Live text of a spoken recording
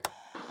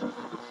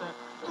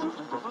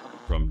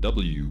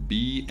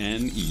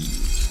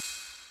WBNE.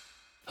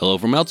 Hello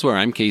from elsewhere,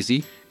 I'm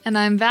Casey. And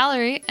I'm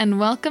Valerie, and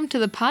welcome to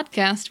the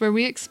podcast where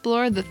we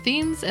explore the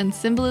themes and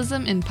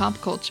symbolism in pop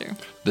culture.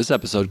 This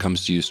episode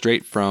comes to you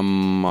straight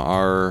from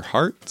our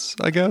hearts,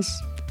 I guess.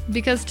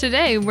 Because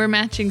today we're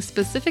matching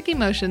specific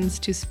emotions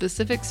to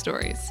specific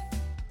stories.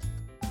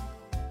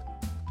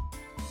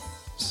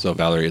 So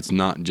Valerie, it's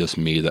not just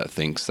me that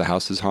thinks the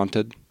house is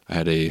haunted. I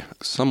had a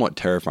somewhat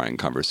terrifying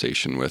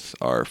conversation with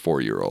our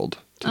 4-year-old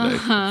today,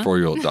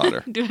 4-year-old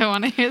daughter. Do I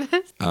want to hear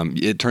this?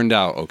 It turned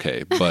out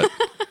okay, but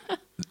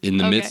in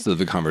the midst of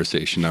the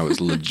conversation, I was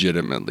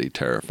legitimately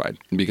terrified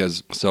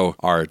because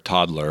our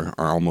toddler,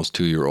 our almost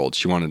 2-year-old,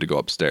 she wanted to go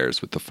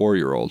upstairs with the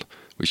 4-year-old.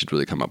 We should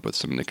really come up with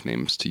some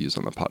nicknames to use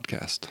on the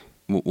podcast.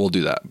 We'll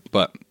do that.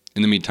 But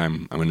in the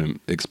meantime, I'm going to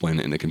explain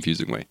it in a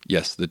confusing way.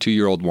 Yes, the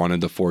 2-year-old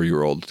wanted the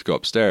 4-year-old to go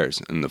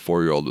upstairs, and the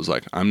 4-year-old was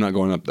like, I'm not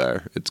going up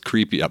there. It's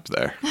creepy up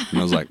there. And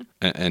I was like,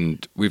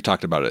 and we've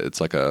talked about it. It's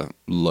like a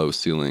low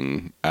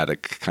ceiling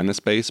attic kind of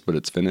space, but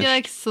it's finished. Yeah,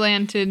 like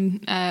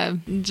slanted,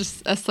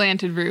 just a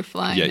slanted roof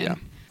line. Yeah.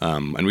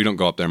 And we don't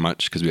go up there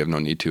much because we have no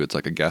need to. It's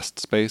like a guest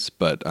space.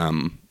 But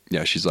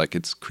yeah, she's like,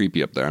 it's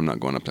creepy up there. I'm not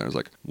going up there. I was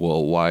like,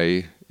 well,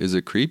 why is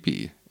it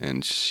creepy?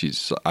 And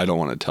I don't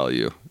want to tell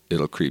you.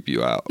 It'll creep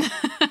you out.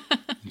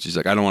 She's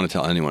like, I don't want to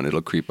tell anyone.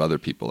 It'll creep other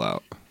people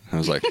out. And I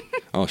was like,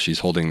 oh, she's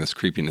holding this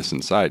creepiness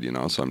inside,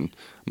 So I'm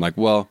like,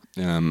 well,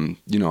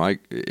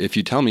 if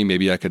you tell me,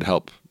 maybe I could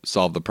help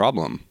solve the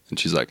problem. And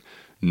she's like,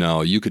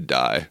 no, you could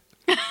die.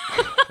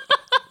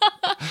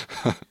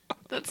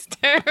 That's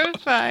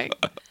terrifying.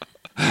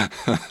 and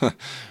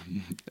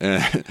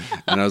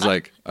I was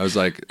like,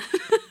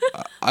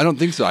 I don't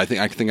think so. I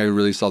think I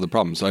really solved the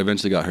problem. So I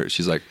eventually got her.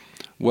 She's like,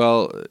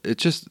 well,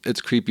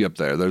 it's creepy up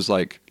there. There's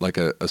like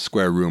a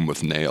square room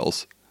with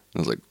nails. And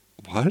I was like,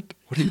 what?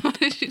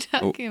 What is she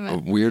talking about? A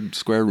weird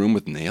square room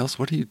with nails?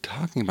 What are you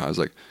talking about? I was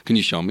like, can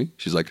you show me?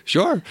 She's like,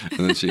 sure.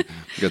 And then she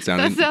gets down.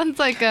 That sounds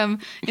like in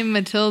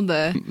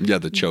Matilda. Yeah,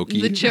 the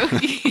chokey. The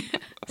chokey.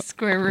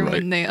 Square room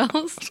with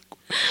nails.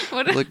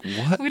 What?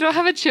 We don't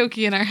have a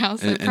chokey in our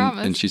house, I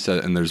promise. And she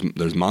said, and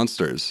there's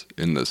monsters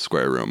in the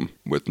square room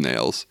with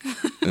nails.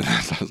 And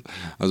I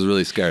was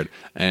really scared.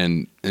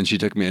 And she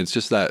took me. It's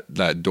just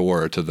that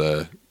door to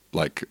the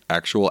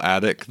actual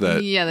attic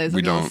that there's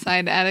we a little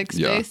side attic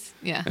space.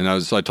 Yeah.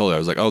 And so I told her, I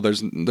was like, oh,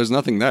 there's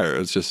nothing there.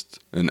 It's just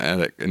an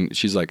attic. And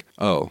she's like,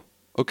 oh,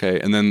 okay.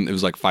 And then it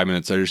was like 5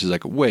 minutes later, she's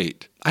like,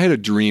 wait, I had a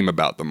dream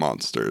about the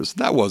monsters.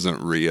 That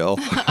wasn't real.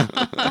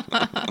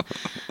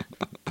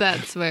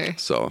 That's where.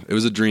 So it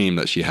was a dream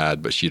that she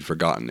had, but she'd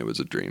forgotten it was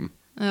a dream.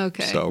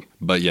 Okay. So,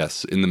 but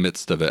yes, in the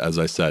midst of it, as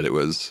I said, it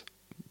was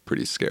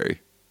pretty scary.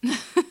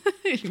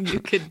 You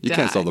could die. You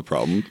can't solve the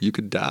problem. You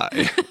could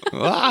die.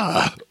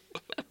 Ah!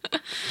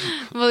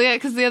 Well, yeah,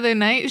 because the other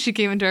night she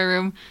came into our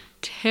room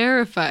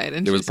terrified,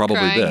 and it was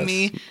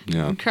probably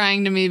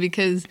crying to me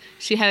because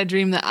she had a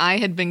dream that I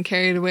had been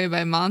carried away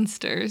by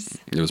monsters.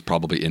 It was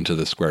probably into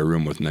the square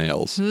room with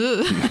nails.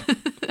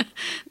 The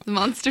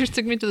monsters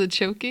took me to the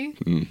chokey.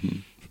 Mm-hmm.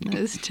 That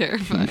is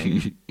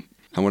terrifying.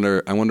 I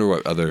wonder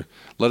what other.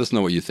 Let us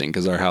know what you think.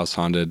 Is our house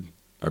haunted?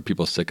 Are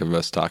people sick of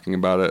us talking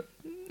about it?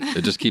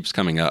 It just keeps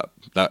coming up.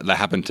 That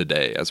happened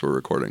today as we're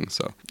recording.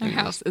 So our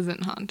house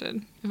isn't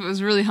haunted. If it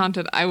was really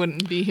haunted, I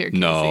wouldn't be here. Casey.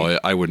 No,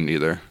 I wouldn't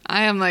either.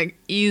 I am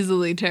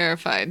easily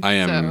terrified. I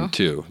am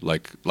too.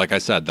 Like I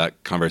said,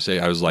 that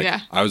conversation, I was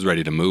I was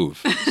ready to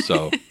move.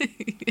 So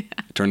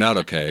It turned out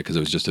okay because it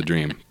was just a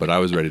dream. But I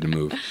was ready to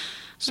move.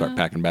 Start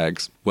packing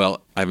bags. Well,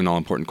 I have an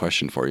all-important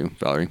question for you,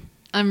 Valerie.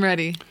 I'm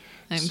ready.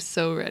 I'm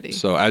so ready.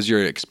 So as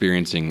you're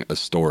experiencing a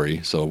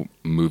story, so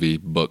movie,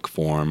 book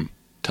form,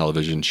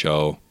 television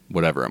show,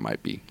 whatever it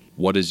might be,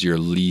 what is your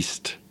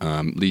least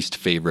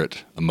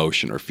favorite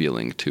emotion or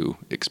feeling to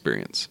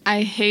experience?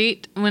 I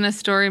hate when a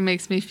story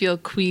makes me feel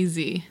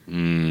queasy.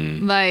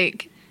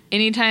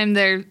 Anytime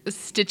they're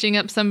stitching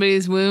up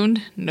somebody's wound,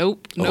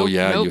 nope. Oh,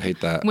 yeah, you hate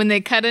that. When they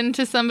cut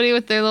into somebody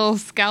with their little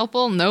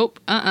scalpel, nope,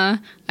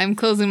 I'm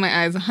closing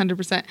my eyes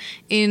 100%.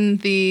 In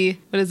the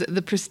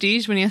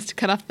Prestige, when he has to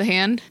cut off the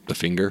hand? The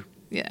finger?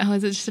 Yeah,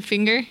 is it just a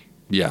finger?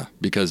 Yeah,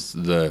 because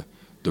the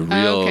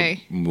real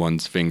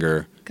one's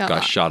finger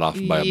got shot off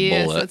by a bullet.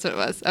 Yes, that's what it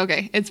was.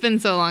 Okay, it's been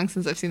so long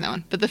since I've seen that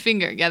one. But the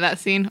finger, that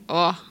scene,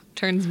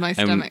 turns my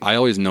stomach. I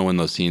always know when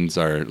those scenes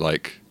are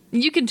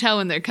You can tell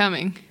when they're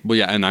coming. Well,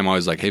 yeah, and I'm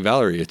always like, hey,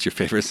 Valerie, it's your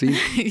favorite scene?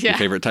 Your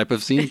favorite type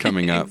of scene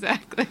coming up.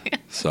 Exactly.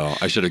 So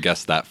I should have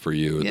guessed that for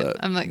you. Yep.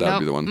 I'm like, that would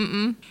be the one.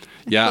 Mm-mm.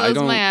 Yeah, I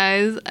close my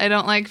eyes. I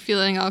don't like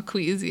feeling all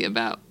queasy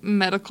about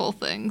medical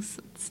things.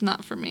 It's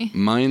not for me.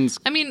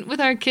 With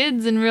our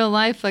kids in real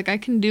life, I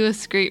can do a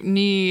scraped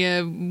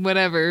knee,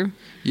 whatever.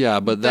 Yeah,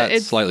 but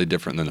that's slightly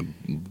different than a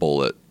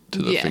bullet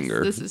to the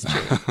finger. Yes, this is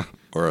true.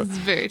 This is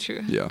very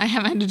true. Yeah. I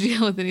haven't had to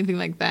deal with anything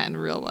like that in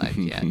real life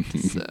yet,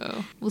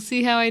 so we'll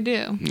see how I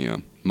do. Yeah.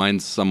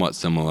 Mine's somewhat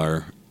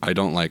similar. I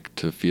don't like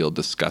to feel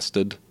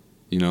disgusted,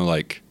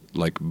 like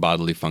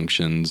bodily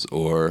functions,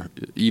 or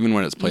even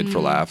when it's played for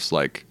laughs,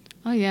 oh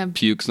yeah,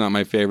 puke's not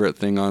my favorite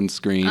thing on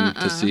screen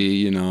to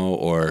see,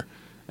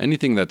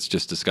 anything that's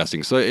just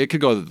disgusting. So it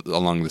could go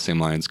along the same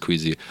lines,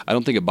 queasy. I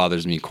don't think it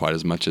bothers me quite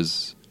as much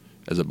as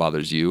it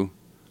bothers you.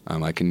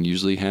 I can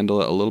usually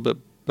handle it a little bit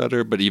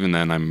better, but even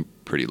then I'm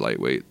pretty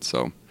lightweight.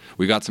 So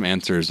we got some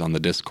answers on the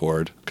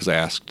Discord because I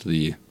asked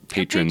the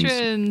patrons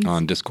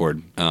on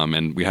Discord,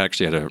 and we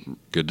actually had a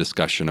good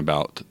discussion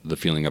about the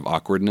feeling of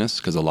awkwardness,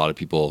 because a lot of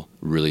people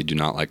really do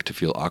not like to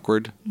feel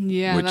awkward.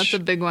 Yeah, that's a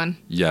big one.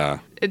 Yeah.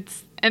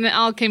 And it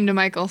all came to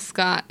Michael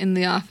Scott in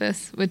The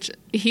Office, which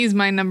he's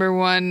my number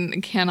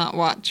one cannot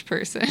watch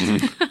person.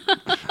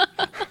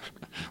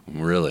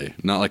 Really?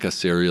 Not like a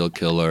serial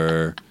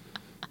killer,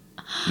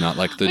 not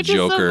like the Which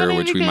Joker, so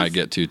which we might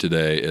get to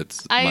today.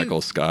 It's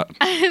Michael Scott.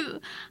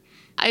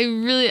 I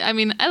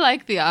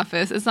like The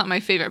Office. It's not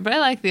my favorite, but I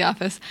like The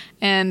Office.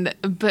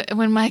 But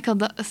when Michael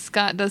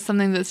Scott does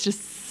something that's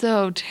just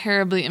so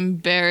terribly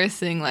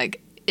embarrassing,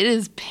 like, it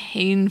is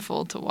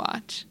painful to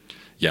watch.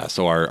 Yeah,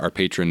 so our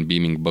patron,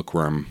 Beaming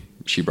Bookworm,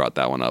 she brought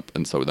that one up.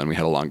 And so then we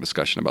had a long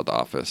discussion about The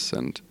Office.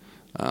 And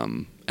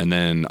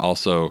then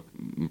also,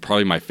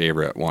 probably my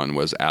favorite one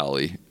was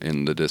Allie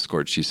in the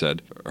Discord. She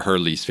said her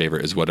least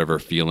favorite is whatever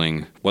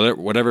feeling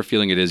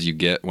it is you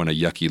get when a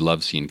yucky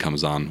love scene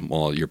comes on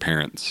while your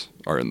parents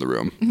are in the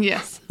room.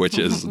 Yes. Which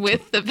is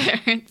with the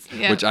parents.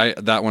 Yeah.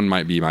 That one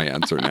might be my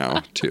answer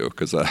now too,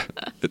 because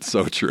it's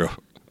so true.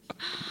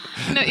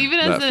 No, even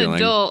as an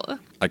adult,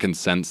 I can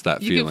sense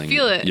that feeling. You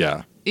can feel it.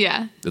 Yeah.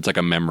 Yeah. It's like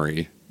a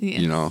memory.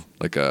 Yes.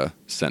 Like a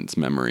sense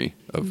memory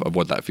of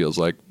what that feels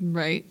like.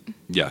 Right.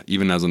 Yeah,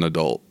 even as an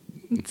adult.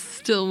 It's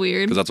still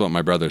weird. Because that's what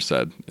my brother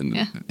said in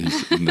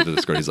the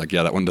Discord. He's like,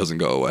 yeah, that one doesn't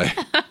go away.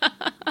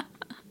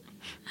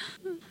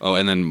 Oh,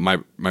 and then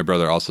my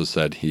brother also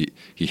said he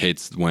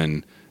hates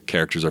when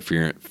characters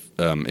are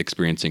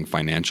experiencing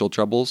financial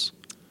troubles,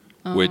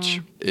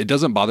 which it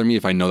doesn't bother me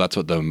if I know that's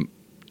what the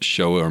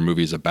show or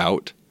movie is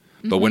about.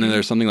 But when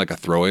there's something like a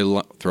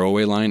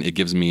throwaway line, it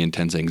gives me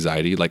intense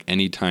anxiety. Like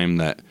any time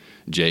that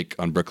Jake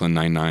on Brooklyn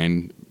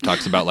Nine-Nine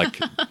talks about like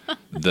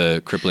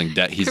the crippling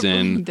debt he's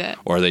in,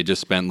 or they just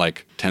spent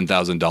like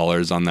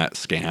 $10,000 on that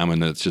scam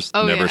and it's just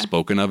never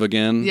spoken of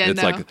again. Yeah,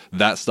 it's like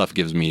that stuff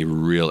gives me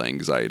real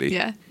anxiety.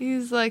 Yeah,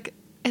 he's like,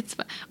 it's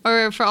fine.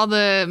 Or for all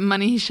the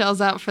money he shells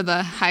out for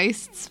the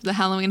heists, the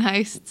Halloween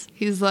heists,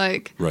 he's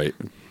like, right.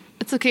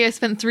 It's okay. I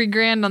spent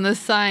 $3,000 on this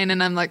sign,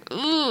 and I'm like,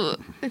 ooh,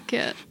 I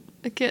can't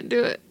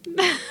do it.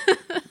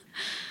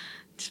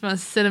 Just want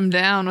to sit him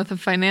down with a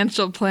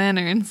financial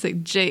planner and say,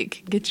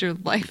 Jake, get your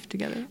life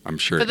together. I'm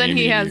sure. But then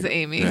he has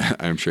Amy. Yeah,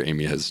 I'm sure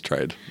Amy has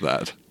tried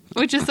that.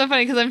 Which is so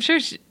funny because I'm sure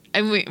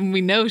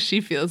we know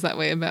she feels that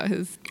way about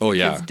his. Oh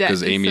yeah,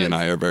 because Amy and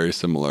I are very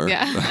similar.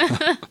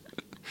 Yeah.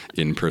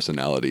 In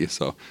personality,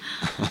 so.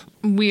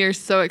 We are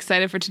so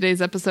excited for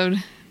today's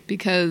episode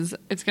because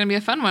it's going to be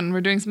a fun one.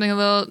 We're doing something a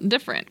little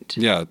different.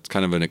 Yeah, it's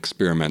kind of an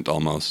experiment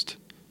almost.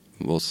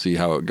 We'll see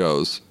how it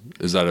goes.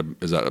 Is that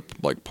a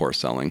like poor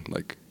selling?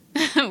 Like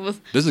this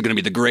is going to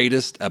be the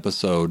greatest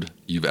episode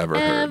you've ever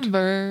heard.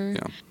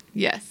 Yeah.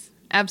 Yes,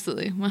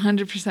 absolutely,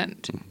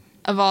 100%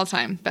 of all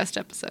time, best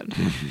episode.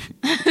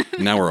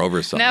 Now we're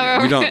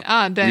overselling.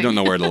 We don't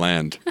know where to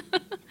land.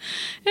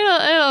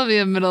 It'll be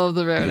a middle of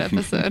the road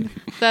episode.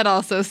 That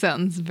also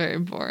sounds very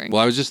boring.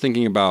 Well, I was just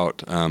thinking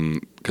about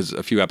because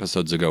a few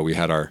episodes ago we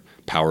had our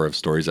Power of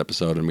Stories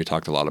episode, and we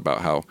talked a lot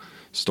about how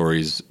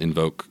stories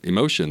invoke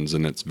emotions,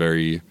 and it's a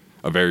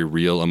very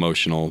real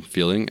emotional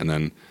feeling. And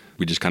then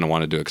we just kind of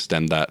wanted to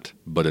extend that,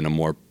 but in a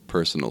more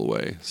personal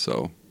way.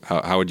 So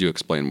how would you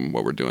explain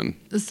what we're doing?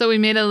 So we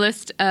made a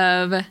list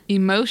of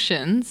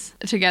emotions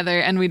together,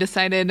 and we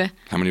decided...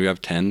 How many do we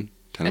have? 10?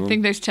 10 of them? I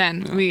think there's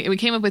 10. Yeah. We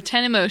came up with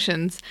 10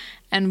 emotions,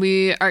 and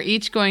we are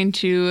each going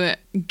to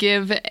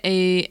give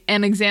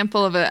an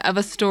example of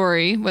a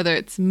story, whether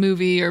it's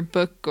movie or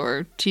book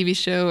or TV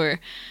show or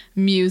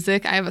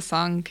music. I have a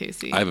song,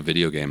 Casey. I have a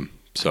video game.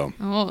 So,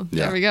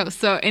 there we go.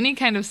 So any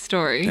kind of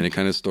story. Any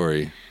kind of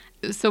story.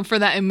 So for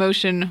that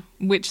emotion,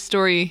 which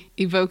story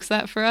evokes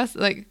that for us?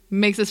 Like,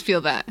 makes us feel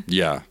that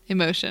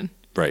emotion.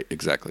 Right,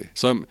 exactly.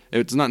 So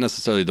it's not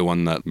necessarily the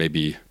one that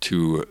maybe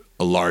to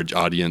a large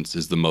audience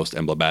is the most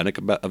emblematic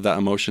of that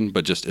emotion,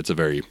 but just it's a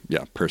very,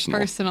 personal.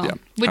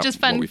 Which is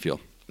fun. What we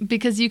feel.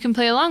 Because you can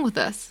play along with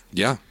us.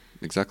 Yeah,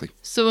 exactly.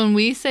 So when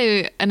we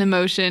say an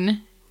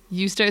emotion,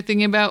 you start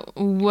thinking about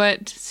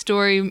what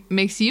story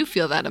makes you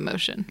feel that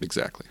emotion.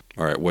 Exactly.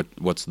 All right,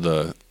 what's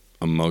the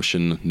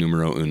emotion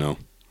numero uno?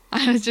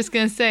 I was just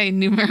going to say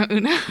numero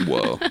uno.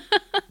 Whoa.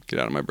 Get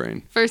out of my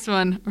brain. First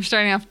one, we're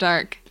starting off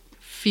dark.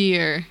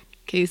 Fear.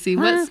 Casey,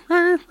 what's...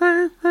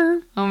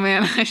 Oh,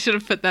 man, I should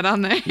have put that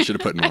on there. You should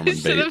have put Norman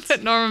Bates. I should have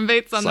put Norman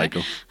Bates on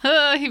Psycho.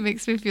 there. He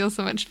makes me feel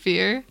so much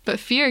fear. But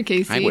fear,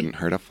 Casey... I wouldn't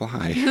hurt a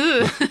fly.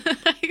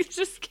 I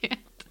just can't.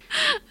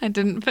 I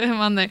didn't put him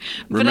on there.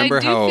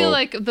 Remember but I do feel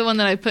like the one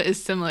that I put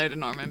is similar to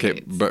Norman Bates.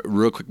 Okay, but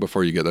real quick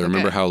before you get there,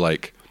 remember how,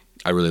 like,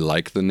 I really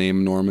like the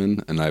name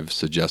Norman, and I've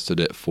suggested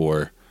it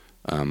for...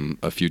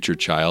 a future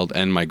child,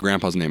 and my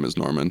grandpa's name is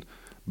Norman,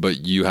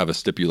 But you have a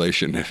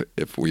stipulation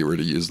if we were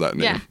to use that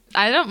name. Yeah.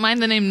 I don't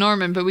mind the name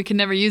Norman, but we could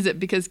never use it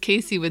because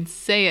Casey would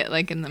say it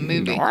like in the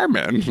movie.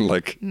 Norman.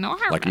 Like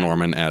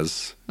Norman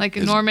as like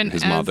Norman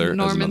his as mother.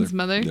 Norman's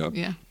mother. Yep.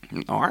 Yeah.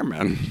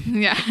 Norman.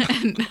 Yeah.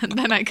 And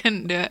then I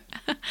couldn't do it.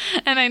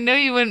 And I know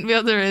you wouldn't be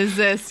able to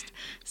resist,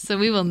 so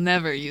we will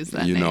never use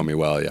that You name. know me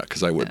well, yeah,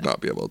 because I would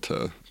not be able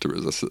to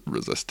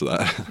resist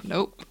that.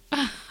 Nope.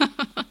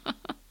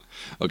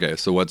 Okay,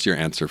 so what's your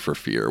answer for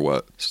fear?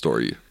 What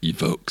story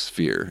evokes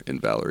fear in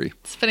Valerie?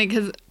 It's funny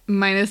because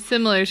mine is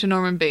similar to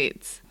Norman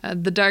Bates.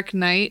 The Dark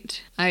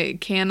Knight, I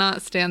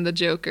cannot stand the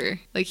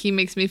Joker. Like, he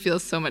makes me feel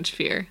so much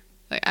fear.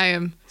 Like, I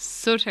am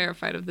so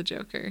terrified of the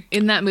Joker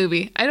in that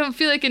movie. I don't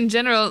feel like in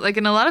general, like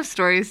in a lot of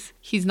stories,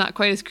 he's not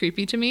quite as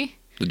creepy to me.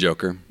 The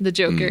Joker? The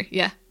Joker,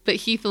 yeah. But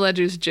Heath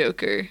Ledger's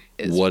Joker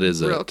is what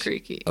is real it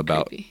creepy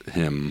about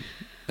him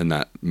in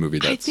that movie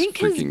that's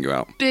freaking you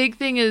out? Big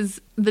thing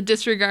is the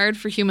disregard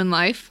for human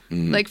life.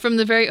 Like from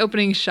the very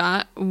opening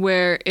shot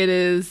where it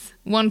is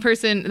one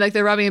person, like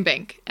they're robbing a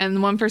bank,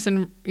 and one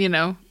person, you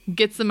know,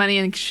 gets the money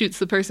and shoots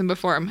the person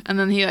before him, and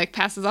then he like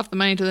passes off the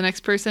money to the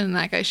next person and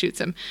that guy shoots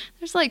him.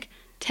 There's like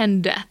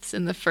 10 deaths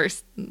in the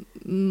first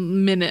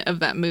minute of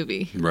that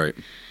movie. Right.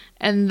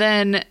 And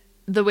then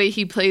the way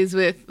he plays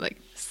with like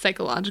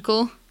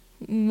psychological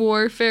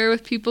warfare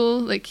with people,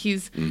 like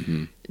he's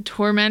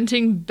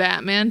tormenting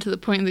Batman to the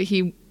point that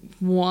he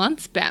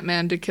wants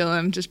Batman to kill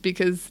him just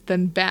because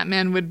then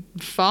Batman would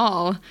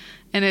fall,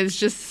 and it's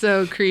just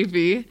so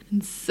creepy.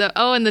 And so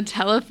and the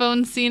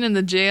telephone scene in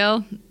the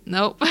jail,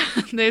 nope.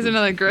 There's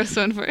another gross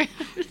one for you.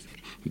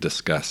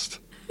 Disgust.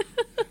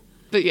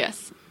 But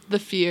yes, the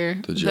fear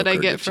that I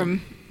get gets you.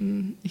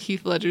 from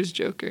Heath Ledger's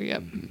Joker.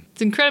 Yep.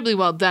 It's incredibly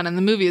well done, and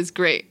the movie is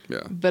great.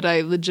 Yeah. But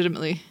I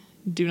legitimately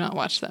do not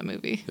watch that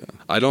movie. Yeah.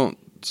 I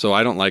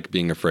don't like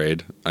being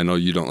afraid. I know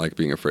you don't like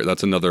being afraid.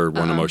 That's another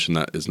one emotion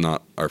that is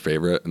not our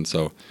favorite. And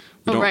so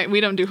we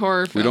don't do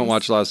horror films. We don't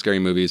watch a lot of scary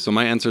movies. So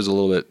my answer is a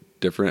little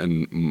bit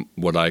different, and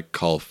what I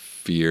call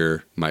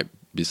fear might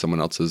be someone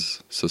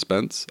else's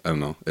suspense. I don't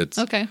know. It's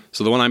okay.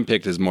 So the one I'm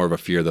picked is more of a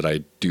fear that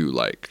I do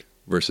like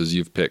versus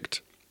you've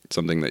picked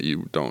something that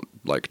you don't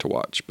like to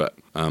watch. But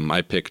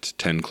I picked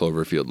 10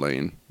 Cloverfield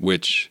Lane,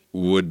 which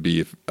would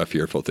be a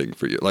fearful thing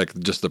for you. Like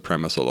just the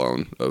premise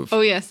alone of...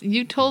 Oh, yes.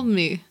 You told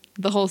me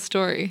the whole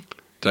story.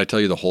 Did I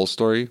tell you the whole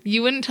story?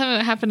 You wouldn't tell me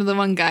what happened to the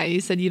one guy. You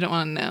said you don't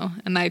want to know.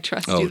 And I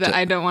trust you that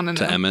I don't want to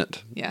know. To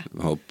Emmett? Yeah.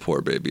 Oh, poor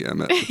baby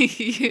Emmett.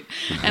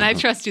 And I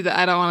trust you that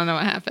I don't want to know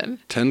what happened.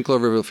 10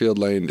 Cloverfield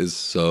Lane is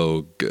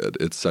so good.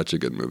 It's such a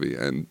good movie,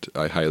 and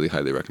I highly,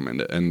 highly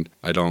recommend it. And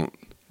I don't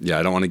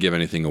want to give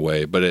anything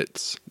away,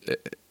 but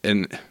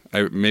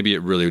maybe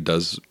it really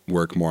does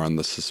work more on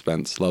the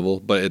suspense level,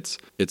 but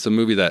it's a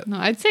movie that... No,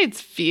 I'd say it's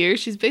fear.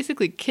 She's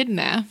basically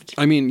kidnapped.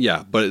 I mean,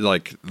 yeah, but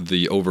like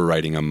the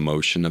overriding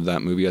emotion of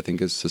that movie, I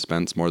think, is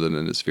suspense more than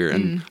it is fear.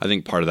 And I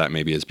think part of that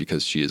maybe is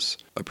because she is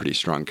a pretty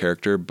strong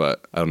character,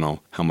 but I don't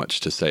know how much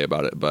to say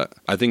about it. But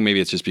I think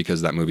maybe it's just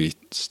because that movie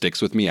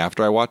sticks with me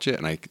after I watch it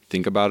and I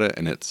think about it,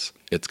 and it's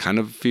kind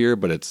of fear,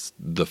 but it's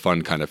the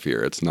fun kind of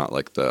fear. It's not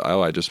like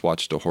I just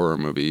watched a horror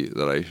movie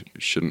that I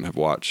shouldn't have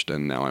watched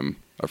and now I'm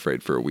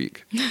afraid for a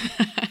week.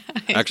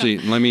 Actually,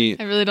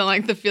 I really don't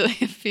like the feeling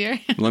of fear.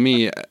 let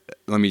me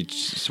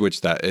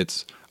switch that.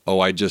 It's,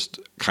 I just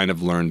kind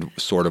of learned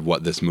sort of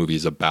what this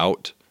movie's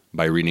about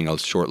by reading a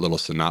short little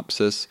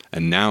synopsis,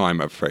 and now I'm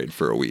afraid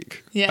for a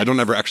week. Yes. I don't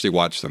ever actually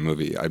watch the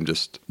movie. I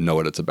just know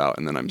what it's about,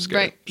 and then I'm scared.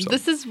 Right. So.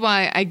 This is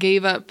why I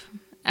gave up,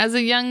 as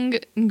a young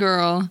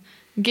girl,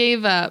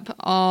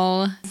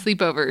 all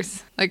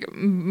sleepovers, like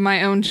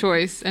my own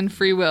choice and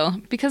free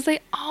will, because I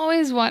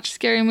always watch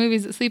scary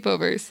movies at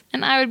sleepovers,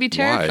 and I would be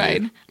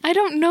terrified. Why? I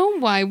don't know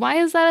why. Why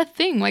is that a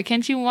thing? Why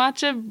can't you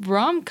watch a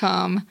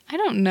rom-com? I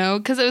don't know,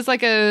 because it was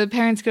like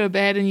parents go to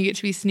bed and you get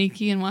to be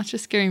sneaky and watch a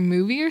scary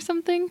movie or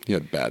something. You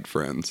had bad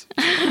friends.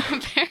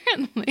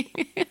 Apparently.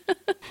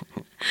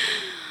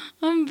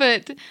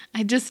 But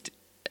I just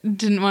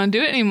didn't want to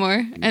do it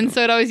anymore. And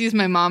so I'd always use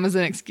my mom as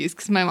an excuse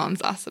because my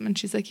mom's awesome. And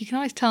she's like, you can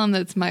always tell them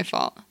that it's my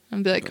fault.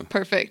 I'd be like,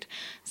 perfect.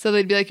 So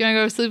they'd be like, you want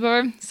to go to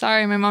sleepover?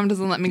 Sorry, my mom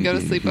doesn't let me go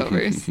to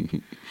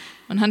sleepovers.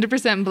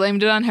 100%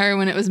 blamed it on her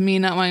when it was me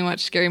not wanting to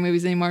watch scary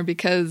movies anymore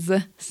because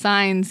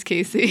Signs,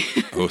 Casey.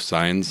 Oh,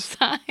 Signs?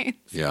 Signs.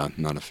 Yeah,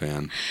 not a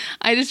fan.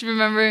 I just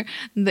remember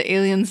the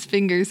alien's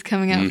fingers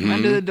coming out from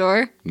under the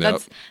door.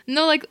 Yep.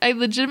 I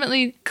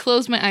legitimately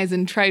closed my eyes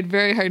and tried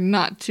very hard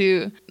not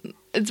to.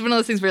 It's one of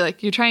those things where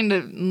like you're trying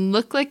to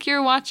look like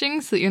you're watching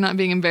so that you're not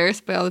being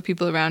embarrassed by all the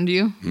people around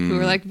you who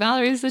are like,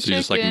 Valerie's the chicken. So you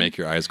just like make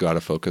your eyes go out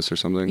of focus or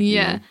something?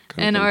 Yeah.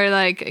 Or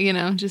like,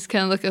 just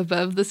kind of look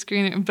above the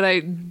screen. But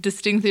I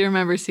distinctly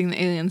remember seeing the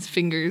alien's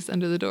fingers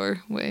under the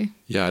doorway.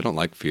 Yeah, I don't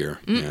like fear.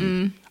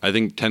 Man. I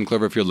think 10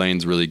 Cloverfield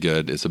Lane's really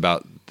good. It's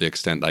about the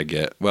extent I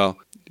get. Well,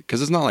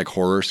 because it's not like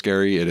horror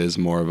scary. It is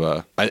more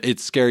of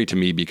it's scary to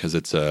me because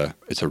it's a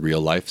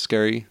real life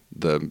scary.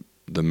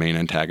 The main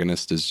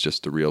antagonist is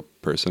just a real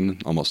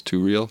person, almost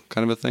too real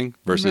kind of a thing,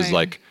 versus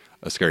like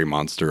a scary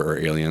monster or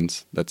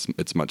aliens.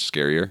 It's much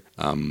scarier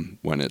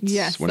when it's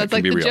Yes, when that's it can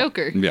like be the real.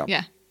 Joker. Yeah.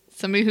 Yeah.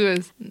 Somebody who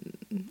is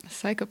a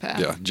psychopath.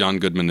 Yeah. John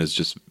Goodman is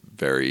just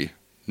very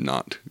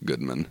not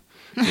Goodman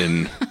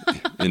in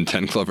in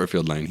 10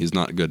 Cloverfield Lane. He's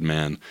not a good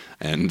man,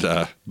 and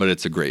but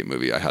it's a great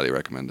movie. I highly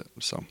recommend it.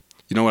 So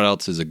you know what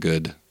else is a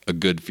good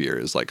fear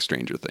is like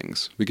Stranger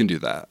Things. We can do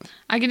that.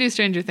 I can do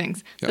Stranger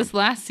Things. Yeah. This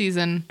last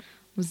season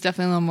was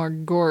definitely a little more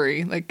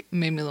gory. Like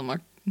made me a little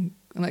more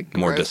like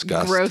More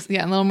disgust. Gross.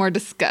 Yeah, a little more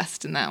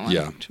disgust in that one.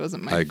 Yeah, Which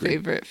wasn't I my agree.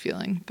 favorite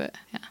feeling, but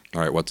yeah.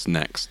 All right, what's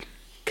next?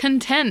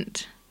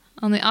 Content.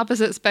 On the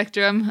opposite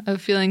spectrum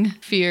of feeling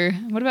fear.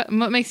 What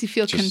makes you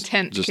feel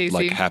content, Just Casey?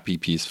 like happy,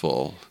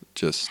 peaceful.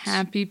 Just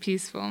Happy,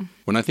 peaceful.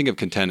 when I think of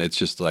content, it's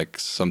just like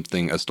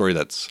a story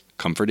that's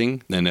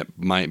comforting, and it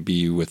might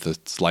be with a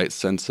slight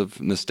sense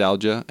of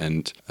nostalgia.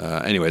 And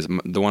anyways,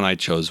 the one I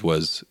chose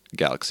was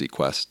Galaxy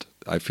Quest.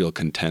 I feel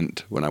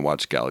content when I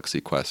watch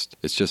Galaxy Quest.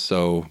 It's just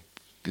so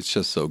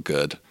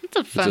good. It's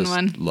a fun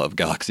one. Love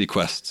Galaxy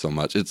Quest so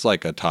much. It's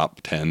like a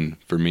top 10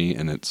 for me,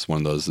 and it's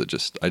one of those that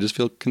I just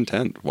feel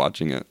content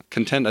watching it.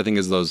 Content, I think,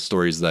 is those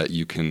stories that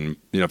you can,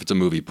 if it's a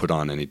movie, put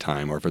on any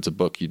time, or if it's a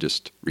book, you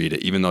just read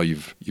it, even though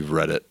you've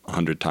read it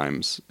 100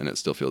 times and it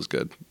still feels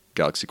good.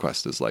 Galaxy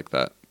Quest is like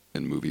that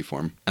in movie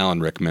form. Alan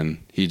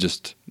Rickman, he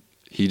just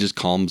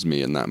calms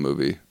me in that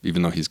movie,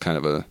 even though he's kind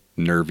of a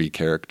nervy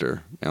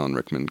character. Alan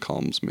Rickman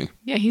calms me.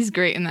 Yeah, he's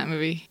great in that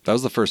movie. That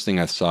was the first thing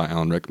I saw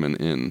Alan Rickman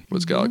in,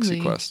 was Galaxy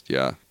Really? Quest.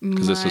 Yeah,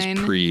 because this was Mine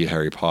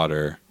pre-Harry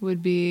Potter,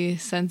 would be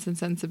Sense and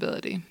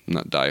Sensibility.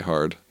 not Die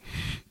Hard.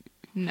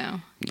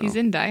 No. He's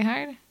in Die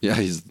Hard? Yeah,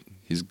 he's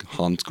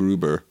Hans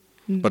Gruber.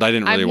 But I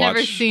didn't really I've watch.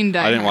 never seen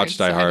Die I didn't Hard, watch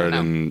so Die I don't Hard, know.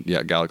 and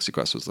yeah, Galaxy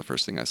Quest was the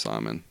first thing I saw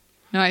him in.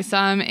 No, I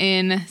saw him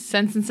in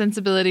Sense and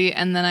Sensibility,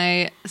 and then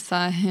I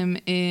saw him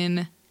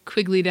in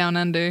Quigley Down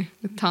Under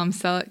with Tom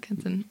Selleck.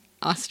 It's an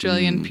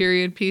Australian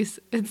period piece.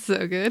 It's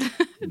so good.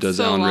 It's Does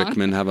so Alan long.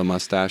 Rickman have a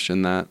mustache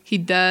in that? He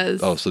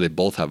does. Oh, so they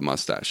both have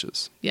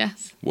mustaches.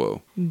 Yes.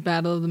 Whoa.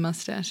 Battle of the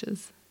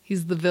Mustaches.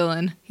 He's the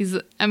villain.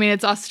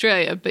 It's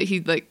Australia, but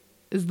he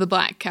is the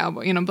black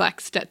cowboy, black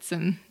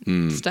Stetson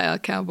style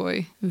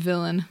cowboy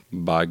villain.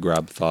 By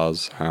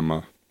Grabthar's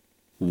hammer,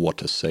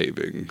 what a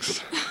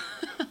savings.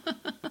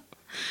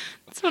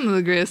 It's one of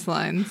the greatest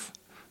lines.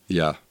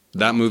 Yeah,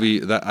 that movie.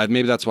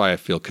 Maybe that's why I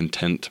feel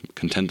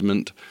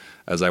contentment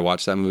as I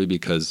watch that movie,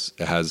 because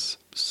it has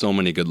so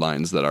many good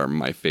lines that are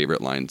my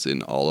favorite lines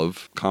in all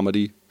of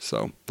comedy.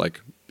 So,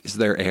 like, is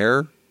there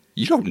air?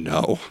 You don't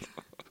know.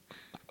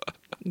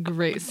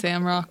 Great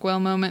Sam Rockwell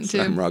moment too.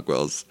 Sam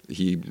Rockwell's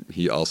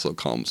he also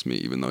calms me,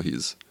 even though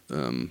he's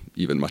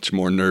even much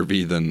more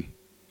nervy than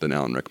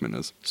Alan Rickman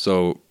is.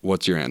 So,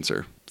 what's your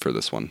answer for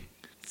this one?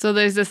 So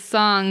there's a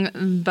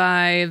song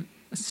by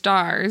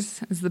Stars,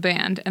 is the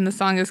band, and the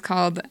song is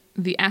called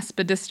The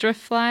Aspidistra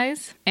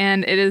Flies,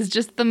 and it is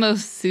just the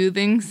most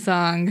soothing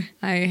song.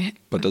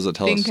 But does it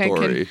tell a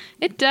story?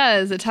 It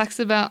does. It talks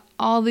about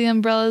all the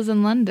umbrellas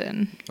in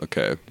London.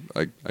 Okay,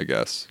 I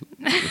guess.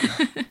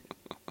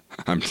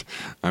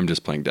 I'm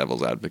just playing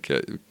devil's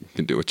advocate. You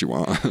can do what you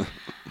want.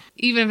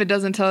 Even if it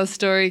doesn't tell a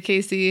story,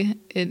 Casey,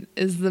 it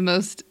is the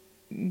most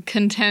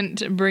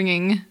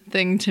content-bringing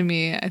thing to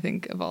me, I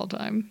think, of all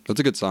time. That's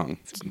a good song.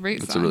 It's a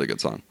great It's song. a really good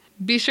song.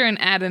 Be sure and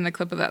add in a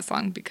clip of that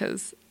song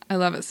because I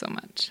love it so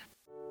much.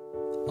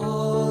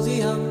 All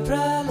the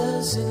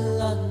umbrellas in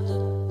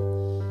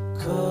London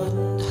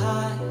couldn't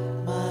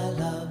hide my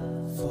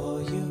love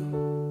for you.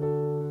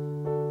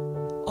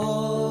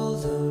 All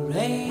the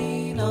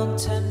rain on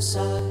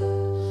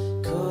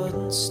Thameside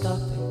couldn't stop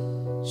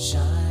it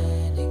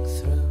shining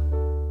through.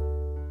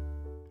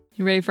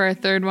 You ready for our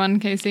third one,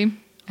 Casey?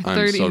 A I'm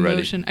third so ready.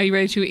 emotion. Are you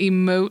ready to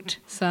emote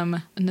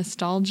some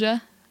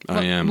nostalgia?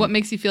 I am. What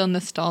makes you feel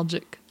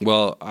nostalgic?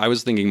 Well, I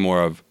was thinking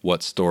more of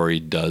what story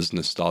does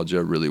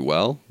nostalgia really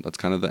well. That's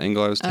kind of the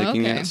angle I was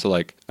taking okay. at. So,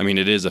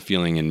 it is a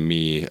feeling in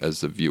me as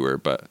the viewer,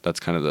 but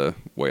that's kind of the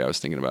way I was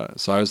thinking about it.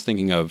 So I was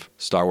thinking of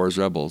Star Wars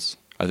Rebels.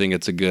 I think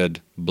it's a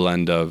good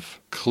blend of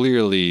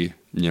clearly,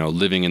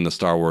 living in the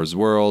Star Wars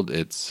world.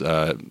 It's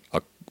a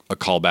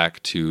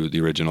callback to the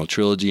original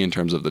trilogy in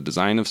terms of the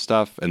design of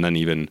stuff, and then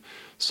even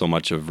so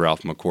much of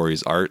Ralph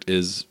McQuarrie's art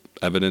is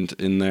evident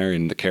in there,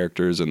 in the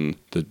characters and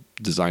the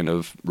design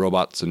of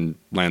robots and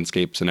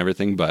landscapes and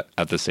everything. But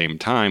at the same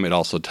time, it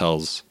also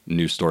tells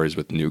new stories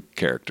with new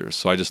characters.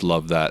 So I just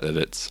love that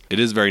it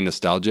is very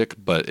nostalgic,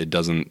 but it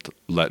doesn't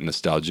let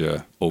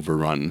nostalgia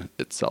overrun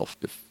itself,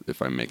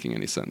 if I'm making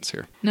any sense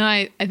here. No,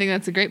 I think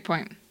that's a great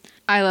point.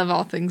 I love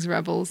all things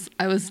Rebels.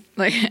 I was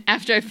like,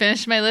 after I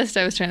finished my list,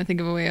 I was trying to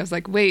think of a way. I was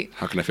like, wait,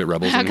 How can I fit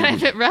Rebels how in? can I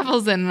fit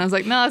Rebels in? And I was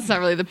like, no, that's not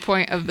really the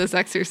point of this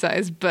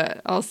exercise,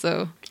 but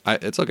also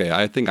It's okay.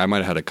 I think I might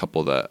have had a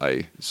couple that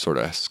I sort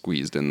of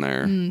squeezed in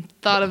there.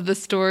 thought of the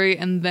story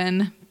and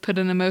then put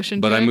an emotion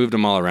But to I it. moved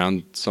them all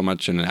around so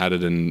much and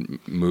added and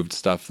moved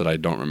stuff that I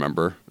don't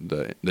remember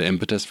the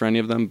impetus for any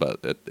of them, but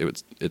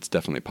it's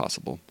definitely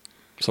possible.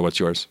 So what's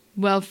yours?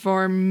 Well,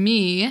 for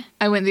me,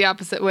 I went the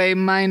opposite way.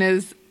 Mine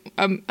is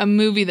a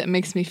movie that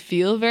makes me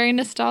feel very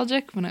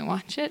nostalgic when I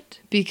watch it,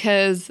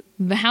 because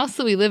the house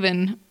that we live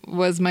in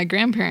was my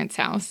grandparents'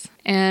 house,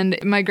 and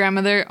my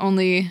grandmother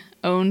only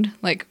owned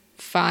like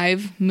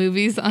 5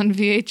 movies on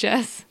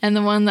VHS, and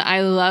the one that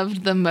I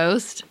loved the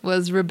most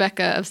was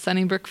Rebecca of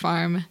Sunnybrook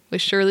Farm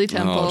with Shirley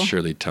Temple. Oh,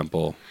 Shirley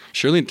Temple.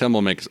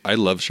 I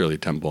love Shirley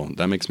Temple.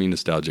 That makes me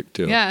nostalgic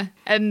too. Yeah,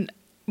 and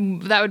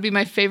that would be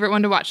my favorite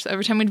one to watch. So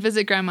every time we'd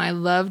visit Grandma, I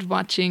loved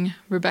watching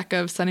Rebecca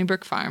of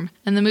Sunnybrook Farm.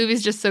 And the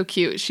movie's just so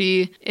cute.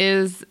 She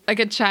is like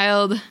a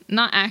child,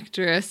 not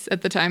actress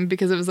at the time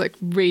because it was like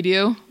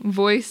radio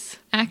voice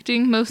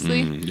acting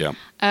mostly. Yeah.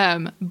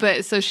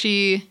 But so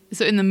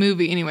in the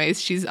movie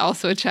anyways, she's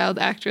also a child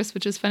actress,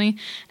 which is funny.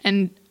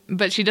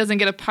 But she doesn't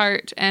get a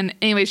part. And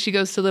anyway, she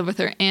goes to live with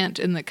her aunt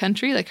in the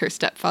country. Like her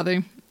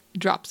stepfather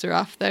drops her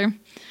off there.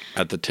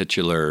 At the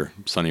titular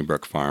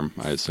Sunnybrook Farm,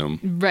 I assume.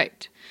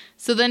 Right.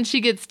 So then she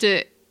gets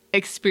to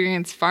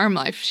experience farm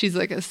life. She's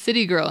like a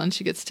city girl, and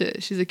she's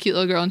a cute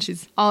little girl, and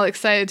she's all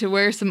excited to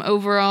wear some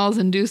overalls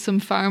and do some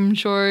farm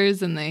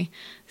chores, and they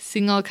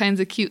sing all kinds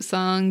of cute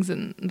songs,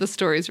 and the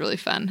story's really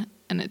fun.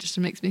 And it just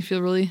makes me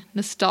feel really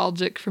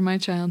nostalgic for my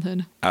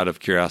childhood. Out of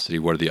curiosity,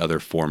 what are the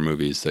other 4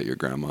 movies that your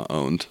grandma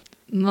owned?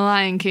 The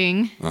Lion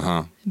King,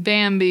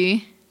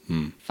 Bambi,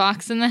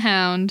 Fox and the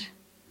Hound.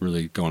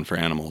 Really going for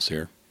animals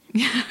here.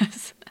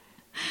 Yes.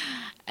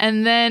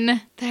 And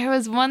then there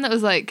was one that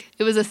was like,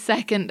 it was a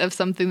second of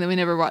something that we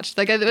never watched.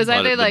 Like it was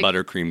either like the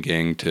Buttercream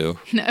Gang too.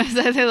 No, it was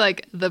either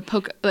like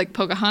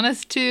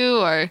Pocahontas 2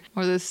 or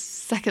the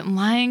second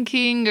Lion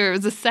King, or it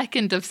was a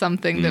second of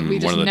something that we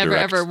just never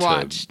ever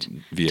watched.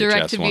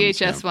 Direct to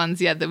VHS ones,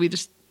 yeah,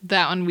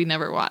 that one we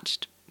never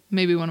watched.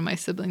 Maybe one of my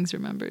siblings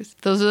remembers.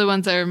 Those are the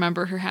ones I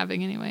remember her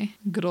having anyway.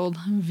 Good old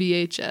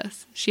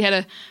VHS. She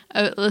had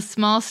a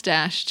small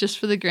stash just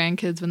for the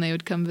grandkids when they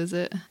would come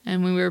visit.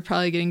 And when we were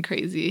probably getting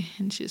crazy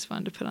and she just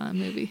wanted to put on a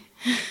movie.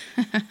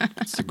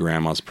 It's the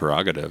grandma's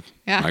prerogative.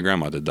 Yeah. My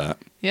grandma did that.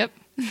 Yep.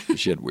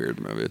 She had weird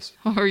movies.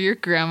 What were your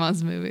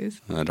grandma's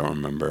movies? I don't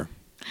remember.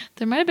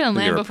 There might have been a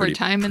Land Before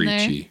Time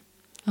preachy.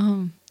 In there.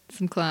 Oh.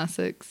 Some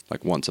classics.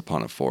 Like Once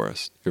Upon a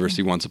Forest. You ever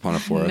see Once Upon a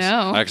Forest?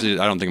 No. Actually,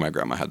 I don't think my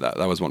grandma had that.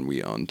 That was one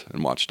we owned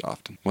and watched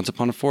often. Once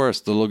Upon a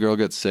Forest, the little girl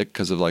gets sick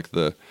because of like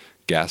the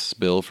gas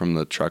spill from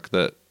the truck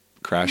that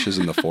crashes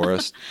in the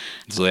forest.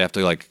 So they have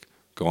to like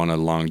go on a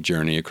long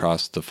journey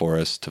across the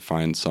forest to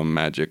find some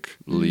magic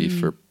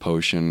leaf or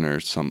potion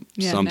or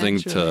something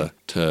to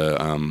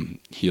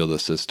heal the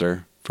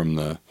sister from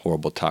the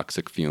horrible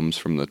toxic fumes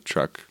from the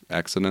truck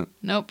accident.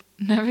 Nope.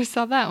 Never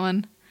saw that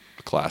one.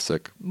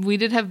 Classic. We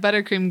did have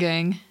Buttercream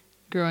Gang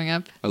growing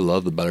up. I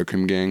love the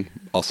Buttercream Gang.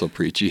 Also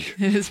preachy.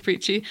 It is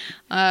preachy.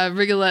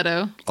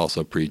 Rigoletto.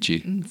 Also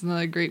preachy. It's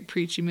another great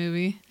preachy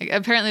movie.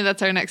 Apparently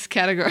that's our next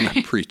category.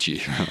 Not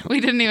preachy. We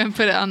didn't even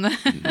put it on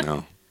the...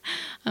 No.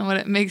 On what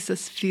it makes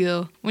us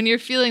feel. When you're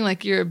feeling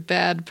like you're a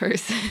bad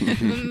person.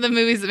 The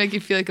movies that make you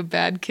feel like a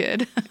bad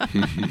kid.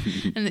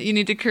 And that you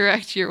need to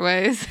correct your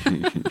ways.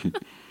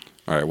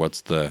 All right,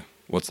 what's the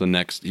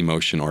next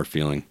emotion or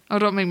feeling? Oh,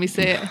 don't make me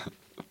say it.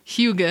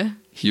 Hygge.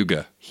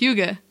 Hygge.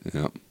 Hygge.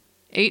 Yep.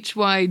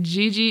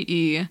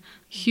 Hygge.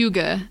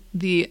 Hygge,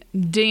 the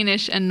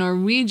Danish and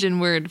Norwegian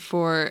word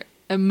for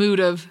a mood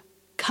of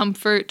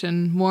comfort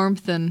and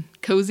warmth and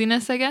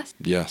coziness, I guess.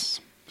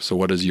 Yes. So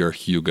what is your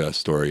Hygge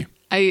story?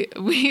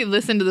 We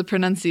listened to the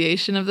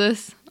pronunciation of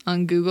this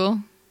on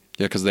Google.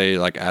 Yeah, because they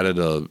like added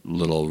a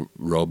little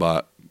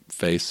robot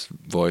face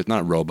voice.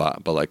 Not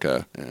robot, but like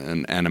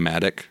an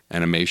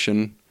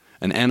animation.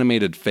 An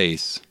animated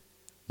face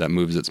that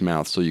moves its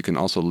mouth, so you can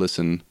also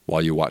listen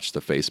while you watch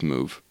the face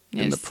move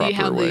in the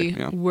proper way. See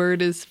how the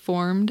word is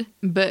formed.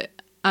 But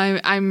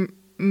I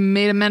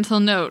made a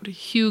mental note,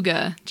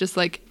 Hygge, just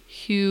like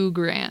Hugh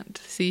Grant.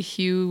 See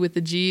Hugh with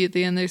the G at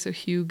the end there, so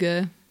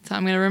Hygge. So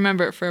I'm going to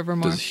remember it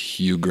forevermore. Does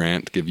Hugh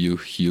Grant give you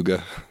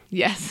Hygge?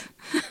 Yes.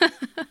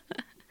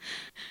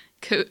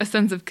 A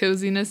sense of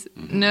coziness.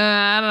 Mm-hmm. No,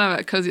 I don't know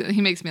about cozy.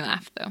 He makes me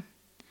laugh, though.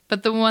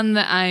 But the one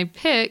that I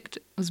picked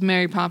was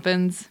Mary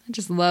Poppins. I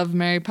just love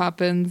Mary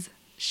Poppins.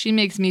 She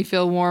makes me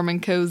feel warm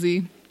and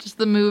cozy. Just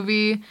the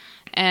movie.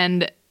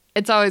 And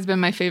it's always been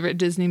my favorite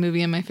Disney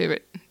movie and my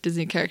favorite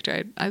Disney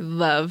character. I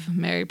love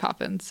Mary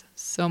Poppins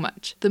so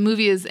much. The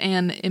movie is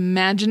an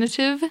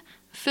imaginative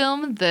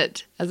film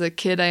that, as a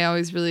kid, I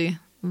always really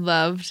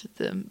loved.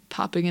 The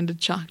popping into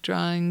chalk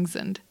drawings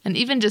and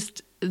even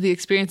just the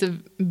experience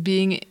of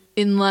being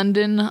in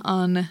London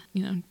on,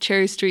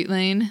 Cherry Street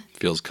Lane.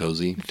 Feels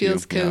cozy.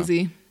 Feels cozy.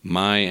 Yeah.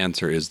 My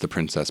answer is The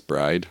Princess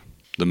Bride.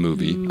 The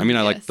movie. I mean,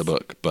 I like the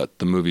book, but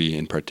the movie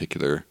in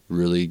particular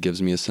really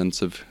gives me a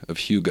sense of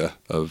Hygge,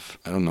 of,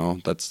 I don't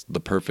know, that's the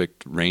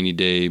perfect rainy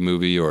day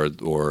movie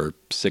or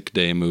sick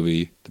day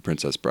movie, The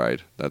Princess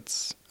Bride.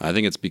 I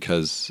think it's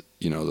because,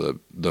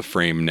 the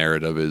frame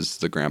narrative is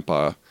the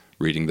grandpa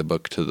reading the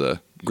book to the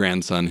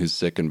grandson who's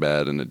sick in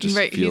bed, and it just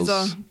feels he's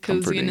all cozy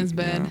comforting. In his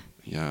bed.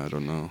 Yeah, I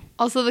don't know.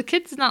 Also, the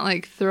kid's not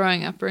like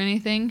throwing up or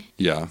anything.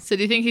 Yeah. So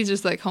do you think he's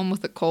just like home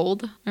with a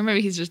cold? Or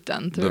maybe he's just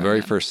done throwing up? The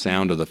very first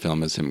sound of the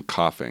film is him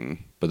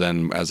coughing. But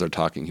then as they're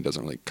talking, he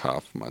doesn't really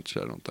cough much,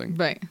 I don't think.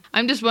 Right.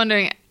 I'm just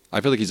wondering, I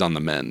feel like he's on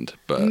the mend,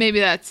 but maybe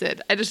that's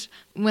it.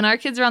 When our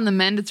kids are on the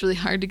mend, it's really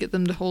hard to get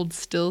them to hold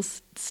still.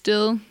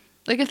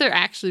 Like if they're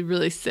actually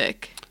really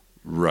sick.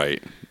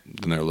 right.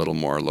 Then they're a little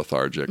more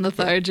lethargic.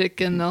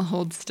 And they'll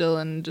hold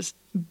still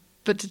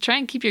but to try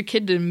and keep your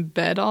kid in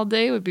bed all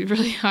day would be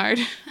really hard.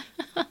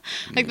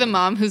 Like the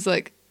mom who's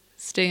like,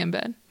 stay in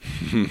bed.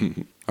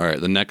 All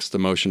right, the next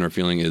emotion or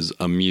feeling is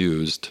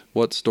amused.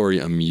 What story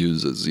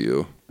amuses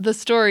you? The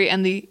story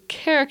and the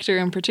character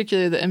in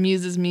particular that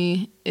amuses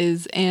me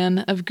is Anne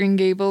of Green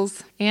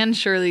Gables. Anne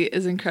Shirley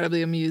is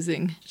incredibly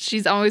amusing.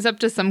 She's always up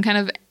to some kind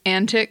of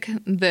antic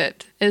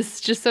that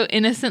is just so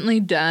innocently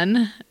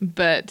done,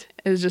 but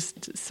is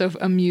just so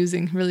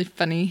amusing, really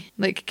funny.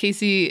 Like,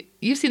 Casey,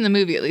 you've seen the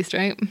movie at least,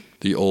 right?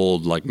 The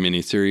old, like,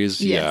 miniseries?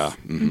 Yes. Yeah.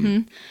 Mm-hmm.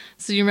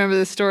 So you remember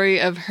the story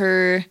of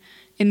her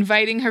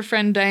inviting her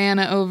friend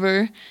Diana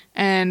over,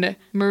 and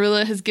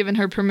Marilla has given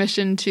her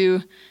permission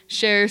to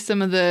share some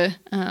of the,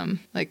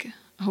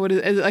 what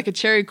is it, like a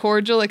cherry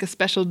cordial, like a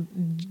special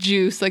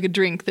juice, like a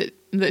drink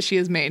that she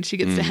has made. She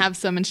gets to have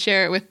some and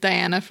share it with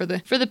Diana for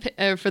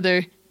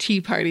their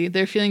tea party.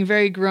 They're feeling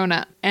very grown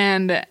up,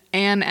 and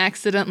Anne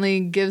accidentally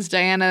gives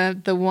Diana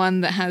the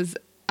one that has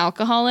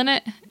alcohol in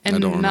it, and I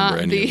don't remember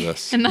any of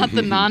this. and not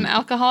the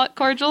non-alcoholic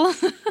cordial.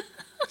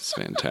 It's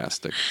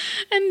fantastic.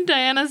 And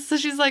Diana, so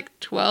she's like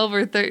 12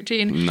 or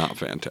 13. Not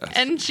fantastic.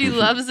 And she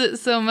loves it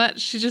so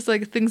much. She just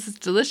like thinks it's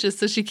delicious.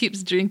 So she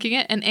keeps drinking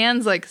it. And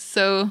Anne's like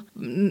so,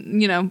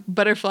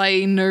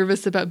 butterfly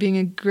nervous about being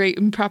a great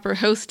and proper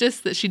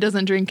hostess that she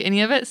doesn't drink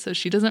any of it. So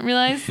she doesn't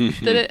realize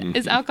that it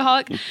is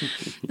alcoholic.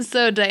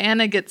 So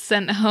Diana gets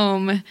sent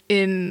home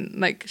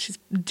she's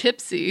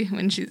tipsy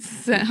when she's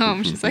sent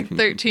home. She's like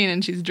 13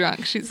 and she's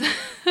drunk.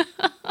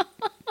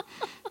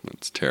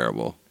 That's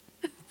terrible.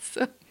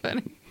 So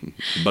funny.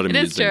 But amusing.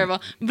 It is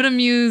terrible, but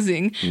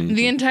amusing. Mm-hmm.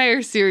 The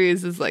entire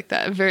series is like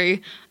that.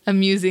 Very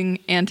amusing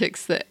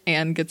antics that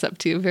Anne gets up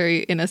to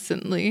very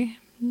innocently.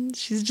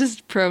 She's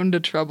just prone to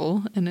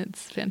trouble, and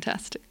it's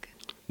fantastic.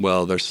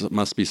 Well, there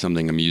must be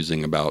something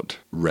amusing about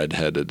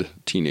redheaded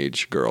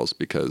teenage girls,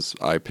 because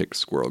I picked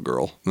Squirrel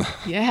Girl.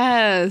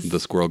 Yes. The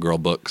Squirrel Girl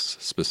books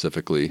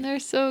specifically. They're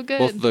so good.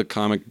 Both the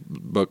comic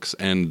books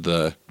and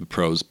the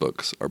prose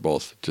books are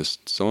both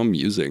just so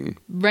amusing.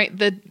 Right.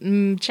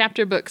 The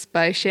chapter books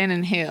by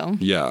Shannon Hale.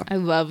 Yeah. I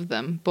love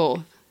them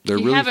both. They're if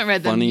you really haven't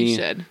read them, funny you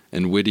should.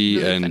 And witty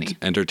really and funny.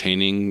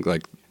 Entertaining.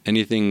 Like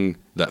anything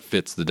that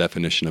fits the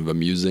definition of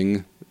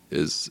amusing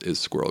is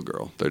Squirrel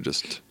Girl. They're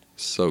just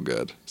so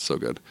good. So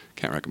good.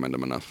 Can't recommend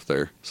them enough.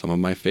 They're some of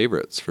my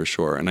favorites for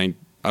sure. And I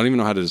don't even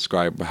know how to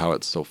describe how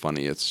it's so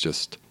funny. It's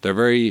just, they're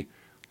very...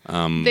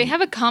 they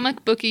have a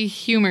comic booky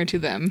humor to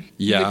them.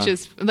 Yeah. Which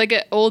is like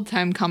an old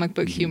time comic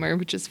book humor,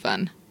 which is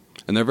fun.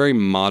 And they're very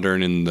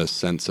modern in the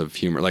sense of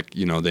humor. Like,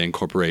 they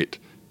incorporate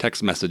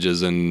text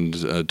messages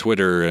and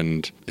Twitter,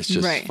 and it's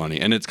just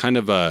funny. And it's kind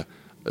of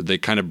they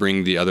kind of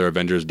bring the other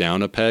Avengers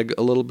down a peg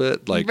a little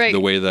bit. Like the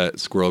way that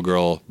Squirrel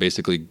Girl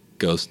basically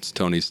ghosts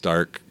Tony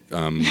Stark.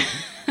 And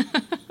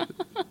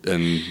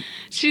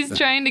she's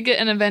trying to get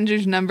an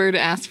Avengers number to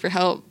ask for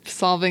help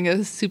solving a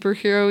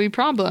superhero-y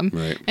problem.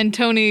 Right. And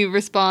Tony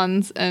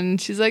responds,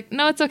 and she's like,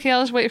 no, it's okay.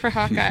 I'll just wait for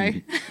Hawkeye.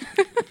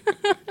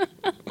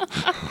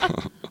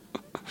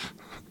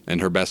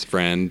 And her best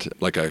friend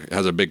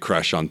has a big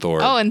crush on Thor.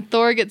 Oh, and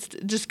Thor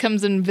just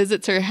comes and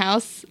visits her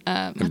house.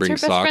 And what's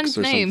brings her best socks friend's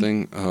or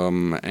name?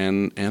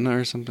 something. Anna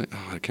or something.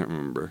 Oh, I can't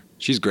remember.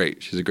 She's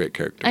great. She's a great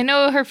character. I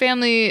know her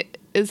family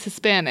is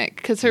Hispanic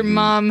because her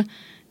mom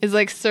is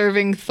like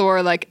serving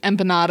Thor like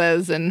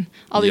empanadas and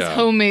all these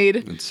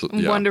homemade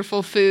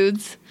wonderful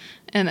foods.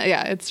 And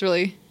it's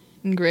really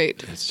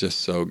great. It's just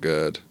so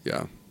good.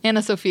 Yeah.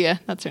 Anna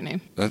Sophia, that's her name.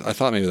 I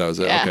thought maybe that was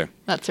it. Yeah, okay.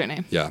 That's her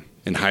name. Yeah.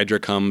 And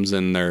Hydra comes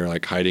and they're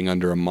like hiding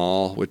under a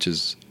mall, which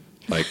is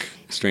like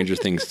Stranger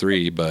Things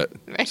 3, but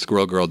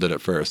Squirrel Girl did it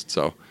first.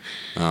 So,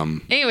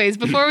 anyways,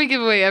 before we give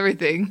away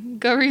everything,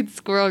 go read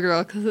Squirrel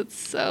Girl because it's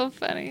so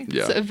funny.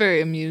 Yeah. It's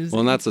very amusing.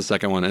 Well, and that's the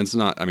second one. And it's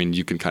not,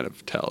 you can kind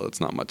of tell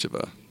it's not much of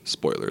a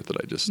spoiler that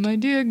I just My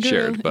dear girl,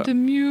 shared, but it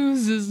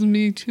amuses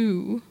me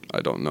too.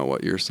 I don't know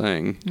what you're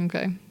saying.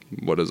 Okay.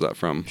 What is that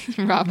from?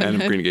 Robin Anne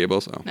Hood. of Green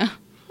Gables? Oh. No.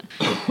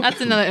 That's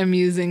another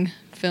amusing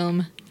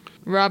film.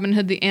 Robin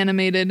Hood, the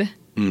animated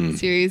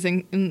series,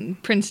 and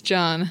Prince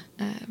John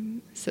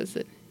says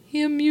that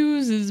he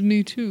amuses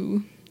me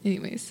too.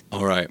 Anyways.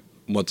 All right.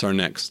 What's our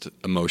next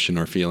emotion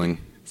or feeling?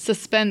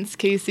 Suspense,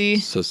 Casey.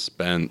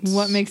 Suspense.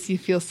 What makes you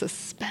feel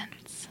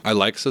suspense? I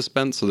like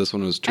suspense, so this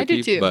one was tricky. I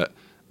do too. But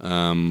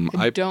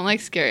I don't like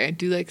scary. I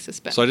do like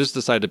suspense. So I just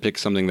decided to pick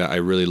something that I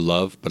really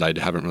love, but I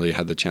haven't really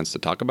had the chance to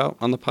talk about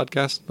on the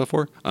podcast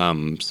before.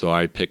 So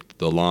I picked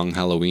The Long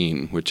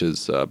Halloween, which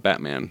is a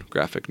Batman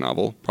graphic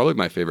novel. Probably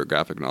my favorite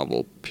graphic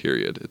novel,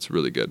 period. It's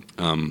really good.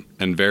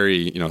 And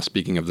very,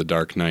 speaking of The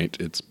Dark Knight,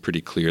 it's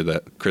pretty clear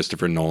that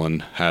Christopher Nolan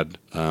had,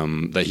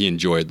 that he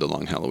enjoyed The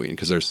Long Halloween,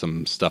 because there's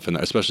some stuff in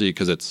there, especially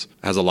because it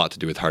has a lot to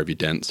do with Harvey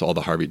Dent. So all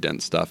the Harvey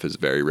Dent stuff is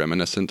very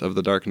reminiscent of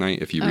The Dark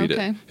Knight if you read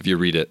it. If you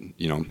read it,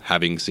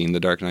 having seen The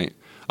Dark Knight.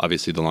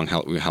 Obviously, The Long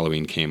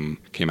Halloween came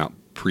out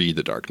pre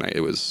The Dark Knight.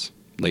 It was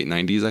late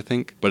 90s, I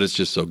think. But it's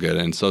just so good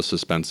and so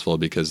suspenseful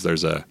because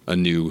there's a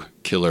new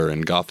killer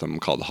in Gotham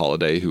called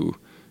Holiday who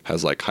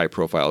has like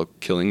high-profile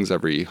killings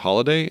every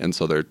holiday. And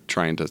so they're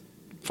trying to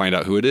find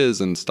out who it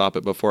is and stop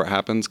it before it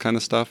happens kind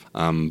of stuff.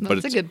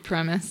 That's a good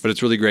premise. But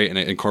it's really great, and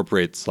it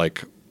incorporates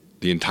like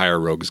the entire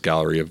rogues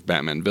gallery of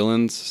Batman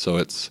villains. So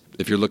it's,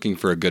 if you're looking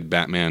for a good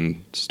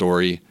Batman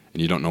story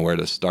and you don't know where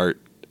to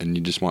start and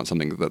you just want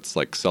something that's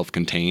like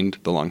self-contained,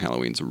 The Long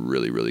Halloween's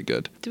really, really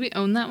good. Do we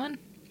own that one?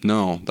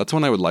 No, that's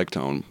one I would like to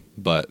own,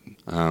 but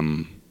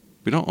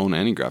we don't own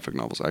any graphic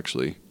novels,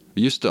 actually.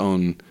 We used to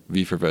own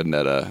V for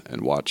Vendetta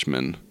and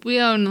Watchmen.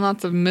 We own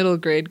lots of middle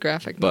grade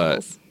graphic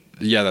novels.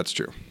 Yeah, that's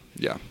true.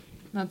 Yeah.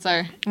 That's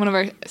one of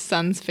our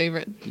son's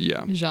favorite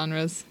Yeah.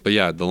 genres. But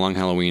yeah, The Long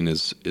Halloween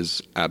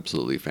is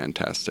absolutely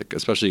fantastic.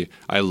 Especially,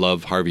 I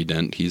love Harvey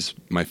Dent. He's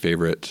my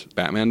favorite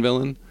Batman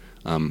villain.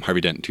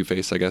 Harvey Dent,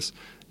 Two-Face, I guess.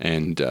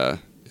 And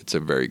it's a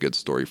very good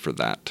story for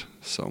that.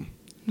 So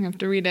I have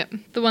to read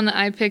it. The one that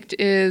I picked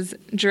is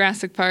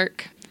Jurassic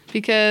Park.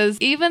 Because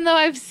even though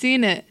I've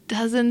seen it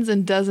dozens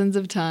and dozens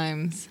of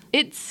times,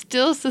 it's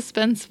still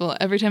suspenseful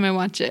every time I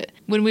watch it.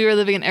 When we were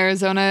living in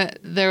Arizona,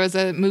 there was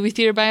a movie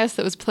theater by us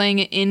that was playing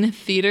it in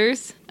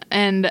theaters.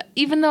 And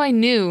even though I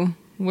knew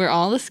where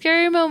all the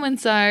scary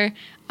moments are,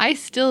 I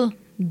still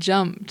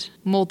jumped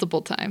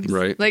multiple times.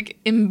 Right. Like,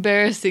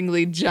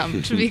 embarrassingly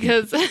jumped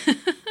because it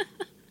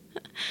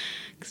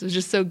was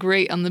just so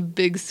great on the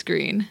big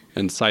screen.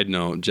 And side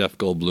note, Jeff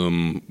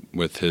Goldblum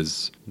with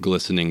his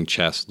glistening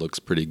chest looks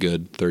pretty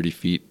good, 30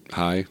 feet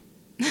high.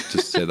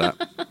 Just say that.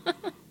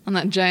 On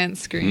that giant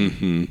screen.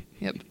 Mm-hmm.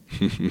 Yep.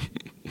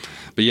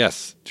 But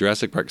yes,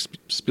 Jurassic Park,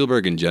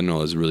 Spielberg in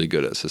general is really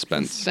good at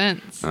suspense.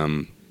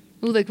 Ooh,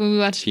 like when we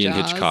watched He Jaws.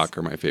 and Hitchcock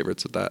are my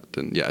favorites at that.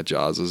 And yeah,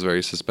 Jaws is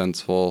very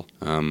suspenseful.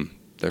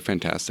 They're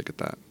fantastic at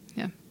that.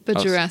 Yeah, but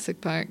Jurassic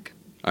Park.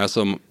 I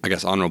also, I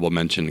guess, honorable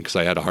mention, because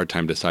I had a hard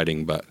time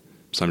deciding,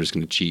 so I'm just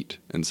going to cheat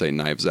and say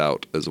Knives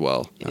Out as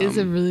well. It is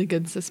a really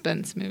good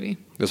suspense movie.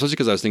 Especially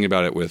because I was thinking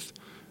about it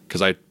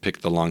because I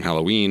picked The Long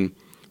Halloween,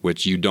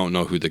 which you don't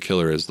know who the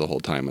killer is the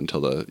whole time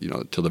until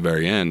the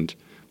very end.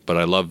 But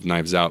I love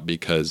Knives Out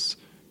because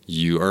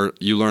you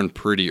learn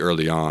pretty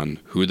early on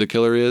who the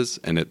killer is,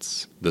 and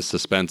the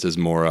suspense is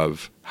more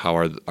of how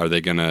are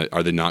they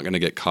not gonna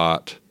get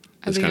caught?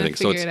 This kind of thing.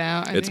 So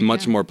it's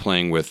much more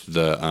playing with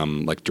the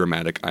like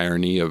dramatic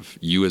irony of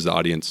you as the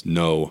audience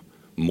know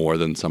more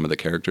than some of the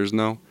characters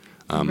know.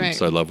 Right.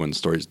 So I love when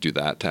stories do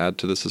that to add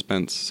to the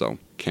suspense. So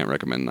can't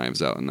recommend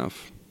Knives Out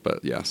enough.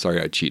 But yeah,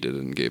 sorry I cheated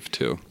and gave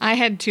 2. I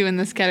had 2 in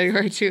this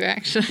category too,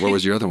 actually. What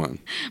was your other one?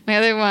 My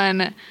other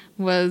one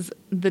was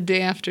The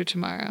Day After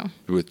Tomorrow.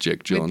 With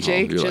Jake Gyllenhaal. With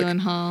Jake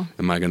Gyllenhaal. Like,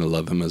 am I going to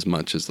love him as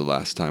much as the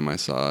last time I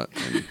saw it?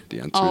 And the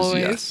answer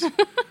Always. is yes.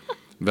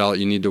 Val,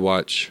 you need to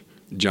watch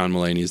John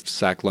Mulaney's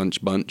Sack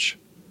Lunch Bunch.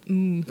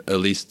 At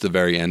least the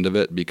very end of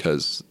it,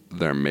 because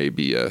there may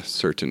be a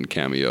certain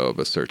cameo of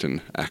a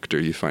certain actor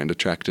you find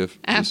attractive.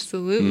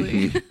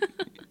 Absolutely.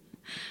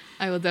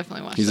 I will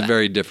definitely watch that. He's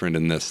very different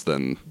in this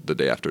than The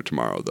Day After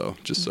Tomorrow, though,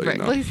 just so you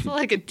know. Well, he's still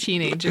like a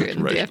teenager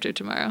in Right. Day After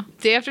Tomorrow.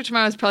 Day After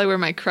Tomorrow is probably where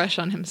my crush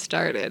on him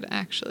started,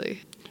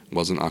 actually.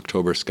 Wasn't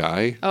October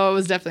Sky? Oh, it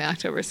was definitely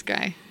October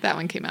Sky. That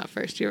one came out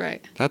first. You're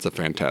right. That's a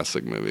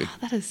fantastic movie. Oh,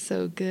 that is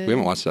so good. We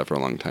haven't watched that for a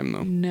long time,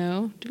 though.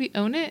 No. Do we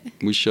own it?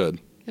 We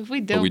should, If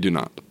we don't. but we do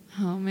not.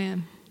 Oh,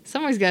 man.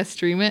 Somebody's got to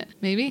stream it,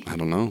 maybe. I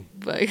don't know.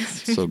 But I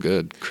guess So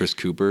good. Chris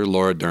Cooper,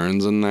 Laura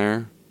Dern's in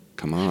there.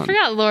 Come on. I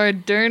forgot Laura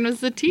Dern was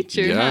the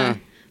teacher. Yeah. Huh?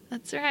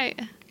 That's right.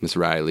 Miss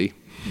Riley.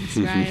 Miss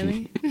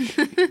Riley.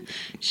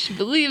 She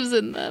believes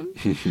in them.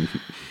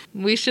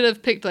 We should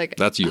have picked like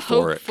That's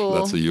euphoric. Hopeful.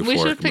 That's a euphoric We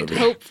should have picked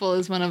movie. Hopeful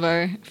as one of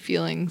our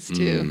feelings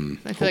too.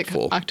 I feel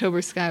Hopeful. like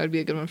October Sky would be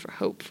a good one for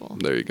Hopeful.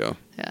 There you go.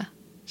 Yeah.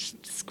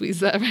 Just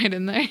squeeze that right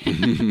in there.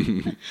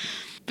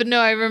 But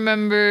no, I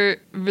remember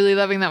really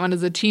loving that one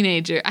as a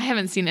teenager. I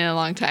haven't seen it in a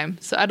long time,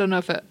 so I don't know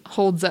if it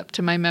holds up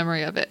to my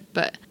memory of it.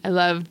 But I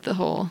loved the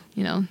whole,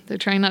 they're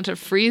trying not to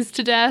freeze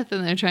to death,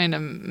 and they're trying to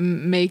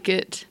make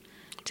it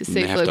to And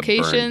they safe have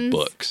locations. to burn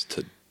books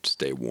to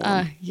stay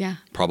warm. Yeah.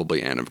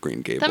 Probably Anne of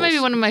Green Gables. That might be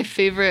one of my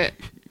favorite.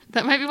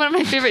 That might be one of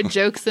my favorite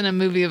jokes in a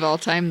movie of all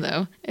time,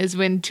 though, is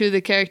when 2 of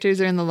the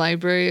characters are in the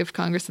Library of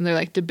Congress and they're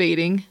like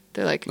debating.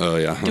 They're like, Oh,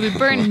 yeah. do we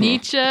burn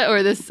Nietzsche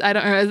or this? I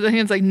think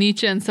it's like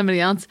Nietzsche and somebody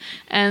else.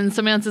 And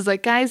somebody else is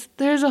like, guys,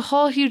 there's a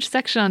whole huge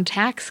section on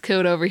tax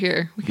code over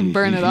here. We can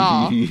burn it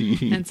all.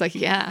 And it's like,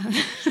 yeah,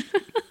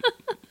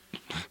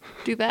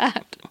 do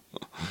that.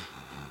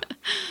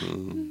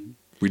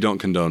 We don't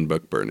condone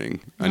book burning.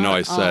 I know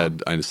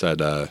Not I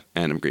said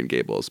Anne of Green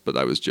Gables, but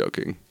I was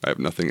joking. I have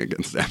nothing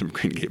against Anne of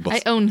Green Gables.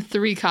 I own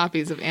 3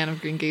 copies of Anne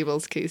of Green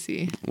Gables,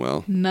 Casey.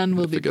 Well, None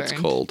will if be it gets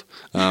burned. cold.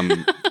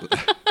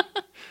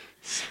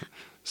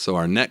 So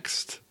our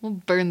next We'll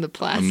burn the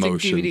plastic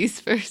Emotion.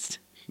 DVDs first.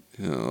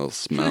 it'll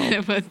smell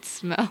It would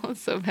smell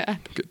so bad.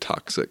 good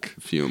toxic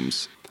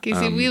fumes.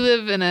 Casey, we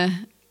live in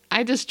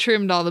I just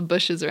trimmed all the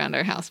bushes around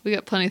our house. We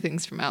got plenty of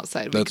things from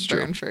outside we That's could true.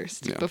 burn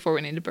first Yeah. before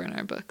we need to burn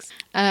our books.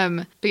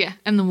 But yeah,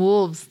 and the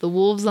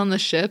wolves on the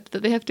ship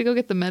that they have to go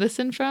get the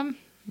medicine from.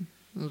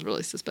 It was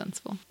really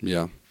suspenseful.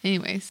 Yeah.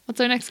 Anyways,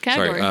 what's our next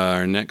category? Sorry,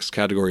 our next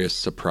category is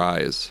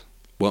surprise.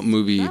 What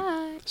movie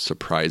Surprise.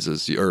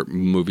 surprises you, or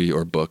movie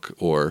or book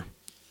or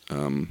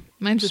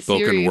Mine's a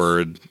spoken series.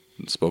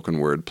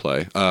 word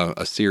play?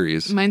 A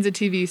series. Mine's a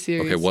TV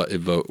series.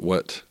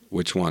 Okay,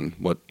 which one?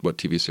 What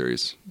TV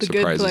series The Good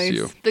surprises Place.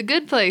 you? The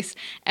Good Place.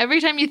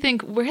 Every time you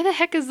think, where the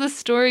heck is this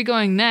story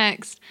going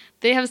next?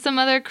 They have some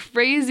other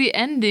crazy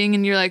ending,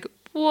 and you're like,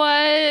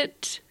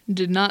 what?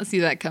 Did not see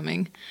that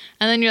coming.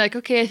 And then you're like,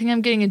 okay, I think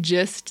I'm getting the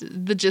gist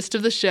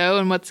of the show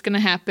and what's going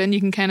to happen. You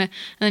can kind of,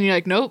 and then you're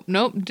like, nope,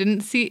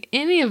 didn't see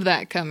any of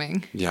that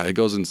coming. Yeah, it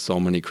goes in so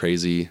many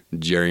crazy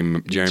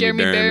Jeremy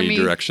Bearimy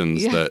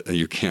directions yeah. that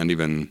you can't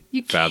even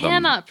You fathom.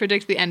 cannot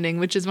predict the ending,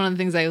 which is one of the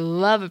things I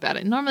love about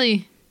it.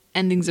 Normally,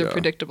 endings are Yeah.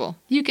 predictable.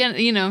 You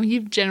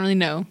generally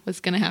know what's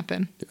going to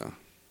happen. Yeah.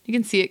 You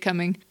can see it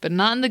coming, but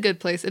not in The Good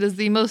Place. It is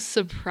the most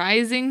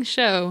surprising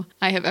show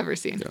I have ever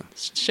seen. Yeah.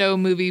 Show,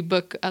 movie,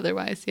 book,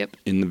 otherwise. Yep.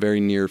 In the very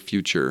near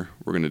future,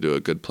 we're going to do a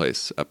Good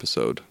Place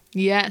episode.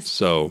 Yes.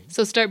 So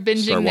start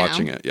binging start now.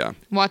 watching it. Yeah.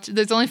 Watch.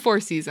 There's only 4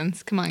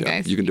 seasons. Come on, Yeah,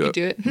 guys. you can do it.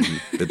 it.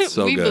 It's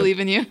so We good. believe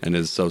in you. And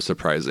it's so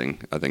surprising.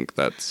 I think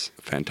that's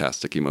a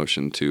fantastic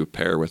emotion to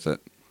pair with it.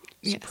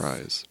 Yes.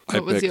 Surprise.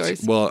 What was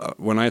yours? Well,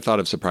 when I thought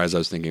of surprise, I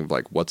was thinking of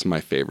like, what's my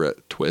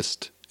favorite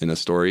twist in a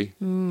story?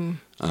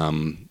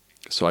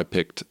 So I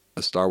picked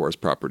a Star Wars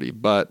property,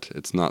 but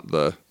it's not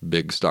the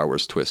big Star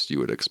Wars twist you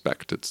would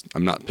expect.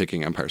 I'm not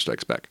picking Empire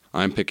Strikes Back.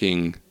 I'm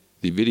picking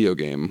the video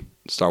game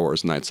Star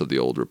Wars Knights of the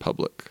Old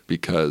Republic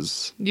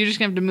because You're just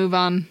going to have to move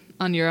on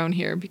your own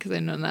here because I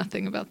know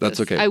nothing about That's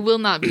this. okay. I will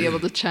not be able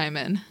to chime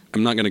in.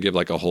 I'm not going to give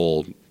like a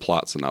whole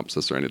plot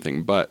synopsis or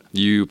anything, but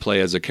you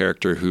play as a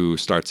character who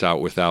starts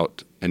out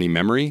without any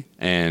memory,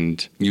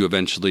 and you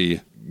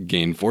eventually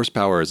gain force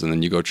powers, and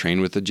then you go train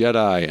with the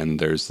Jedi, and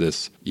there's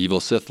this evil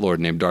Sith Lord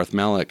named Darth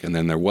Malak, and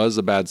then there was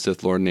a bad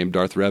Sith Lord named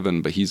Darth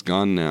Revan, but he's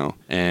gone now.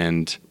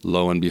 And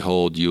lo and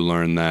behold, you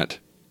learn that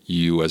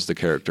you as the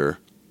character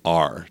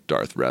are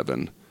Darth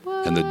Revan.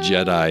 And the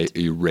Jedi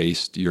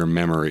erased your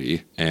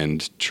memory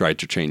and tried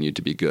to train you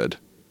to be good,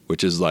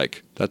 which is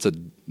like that's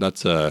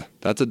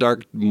a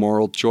dark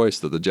moral choice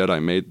that the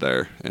Jedi made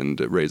there,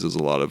 and it raises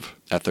a lot of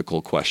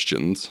ethical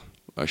questions,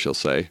 I shall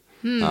say.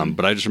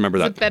 But I just remember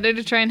Is that. it better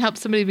to try and help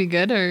somebody be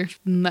good or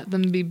let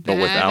them be bad?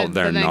 But without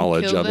their and then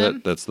knowledge kill of them?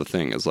 it, that's the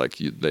thing. Is like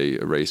they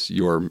erase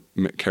your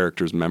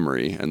character's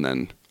memory and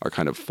then are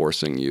kind of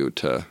forcing you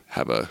to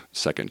have a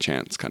second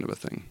chance, kind of a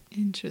thing.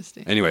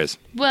 Interesting. Anyways,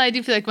 Well, I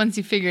do feel like once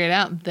you figure it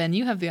out, then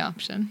you have the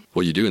option.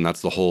 what you do, and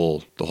that's the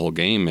whole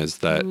game, is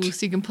that Ooh,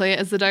 so you can play it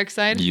as the dark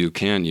side? you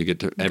get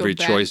to every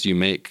back. choice you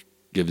make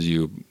gives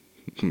you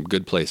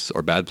good place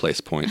or bad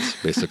place points.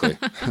 Basically,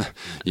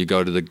 you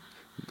go to the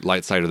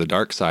light side or the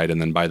dark side, and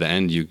then by the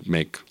end you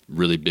make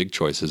really big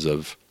choices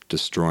of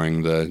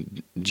destroying the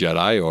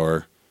Jedi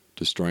or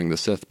destroying the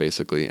Sith,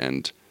 basically.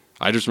 And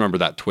I just remember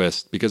that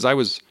twist because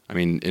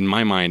in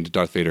my mind,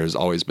 Darth Vader has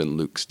always been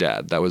Luke's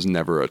dad. That was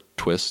never a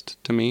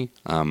twist to me.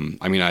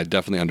 I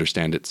definitely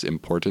understand its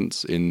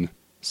importance in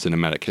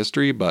cinematic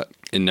history, but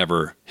it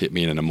never hit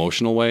me in an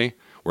emotional way.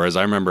 Whereas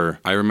I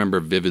remember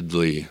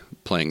vividly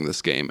playing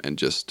this game and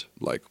just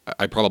like,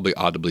 I probably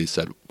audibly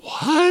said,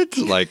 what?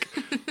 Like,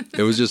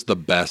 it was just the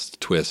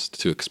best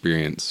twist to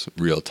experience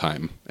real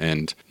time.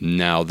 And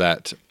now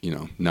that,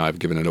 now I've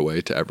given it away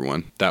to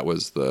everyone, that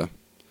was the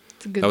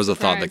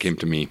thought that came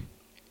to me.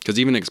 Because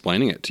even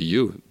explaining it to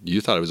you, you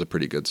thought it was a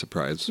pretty good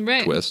surprise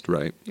twist,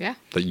 right? Yeah.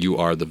 That you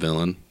are the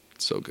villain.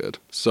 So good.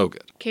 So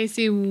good.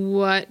 Casey,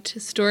 what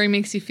story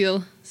makes you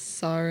feel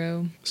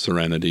sorrow?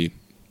 Serenity.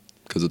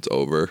 Because it's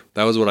over.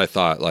 That was what I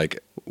thought. Like,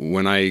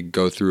 when I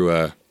go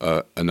through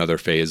another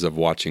phase of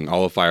watching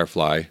all of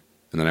Firefly,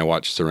 and then I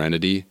watch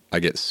Serenity, I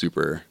get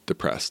super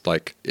depressed.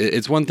 Like,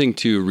 it's one thing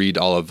to read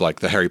all of like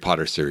the Harry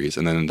Potter series,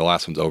 and then the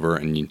last one's over,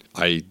 and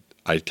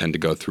I tend to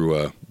go through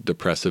a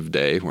depressive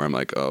day where I'm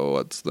like, oh,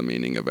 what's the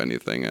meaning of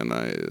anything? And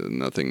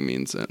nothing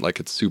means it. Like,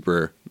 it's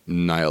super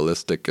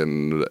nihilistic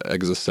and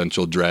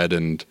existential dread,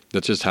 and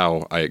that's just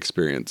how I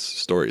experience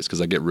stories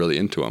because I get really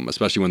into them,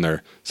 especially when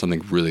they're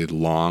something really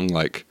long,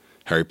 like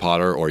Harry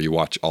Potter, or you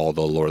watch all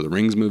the Lord of the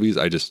Rings movies.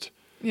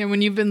 Yeah,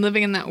 when you've been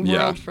living in that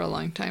world for a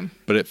long time.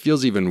 But it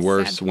feels even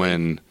worse Sadly.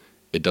 when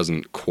it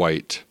doesn't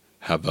quite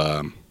have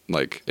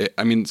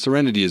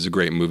Serenity is a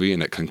great movie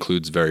and it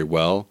concludes very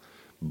well,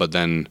 but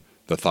then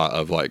the thought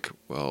of like,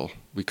 well,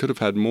 we could have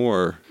had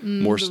more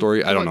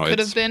story. I don't know. Could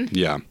have been.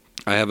 Yeah,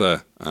 I have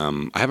I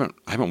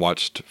haven't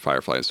watched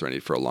Firefly and Serenity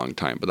for a long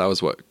time, but that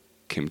was what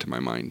came to my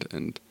mind.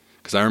 And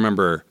because I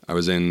remember I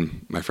was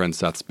in my friend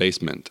Seth's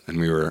basement,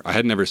 and I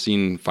had never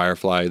seen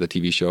Firefly, the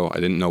TV show. I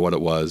didn't know what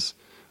it was.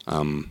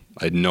 I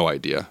had no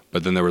idea.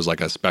 But then there was like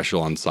a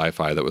special on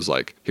Sci-Fi that was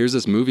like, here's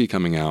this movie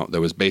coming out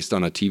that was based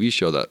on a TV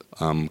show that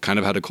kind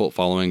of had a cult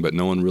following, but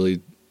no one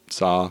really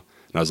saw.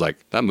 And I was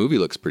like, that movie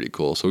looks pretty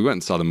cool. So we went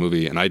and saw the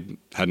movie, and I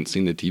hadn't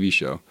seen the TV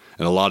show.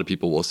 And a lot of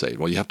people will say,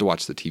 well, you have to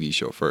watch the TV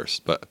show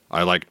first. But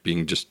I liked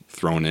being just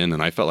thrown in,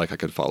 and I felt like I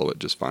could follow it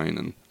just fine.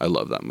 And I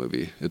love that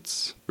movie.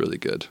 It's really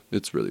good.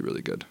 It's really,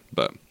 really good.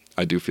 But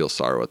I do feel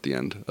sorrow at the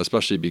end,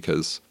 especially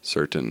because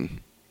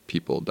certain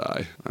people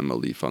die. I'm a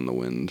leaf on the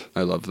wind.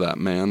 I love that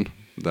man,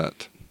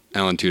 that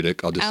Alan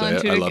Tudyk. I'll just say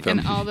it. I love him.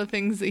 And all the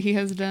things that he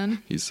has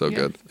done. He's so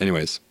good.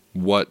 Anyways,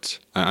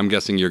 I'm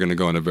guessing you're going to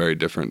go in a very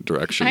different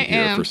direction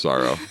here for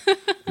sorrow.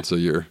 And so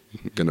you're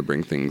going to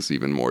bring things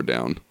even more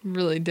down.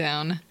 Really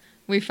down.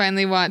 We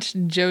finally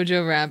watched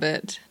Jojo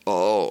Rabbit.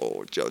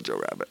 Oh,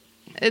 Jojo Rabbit.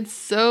 It's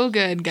so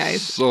good,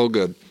 guys. So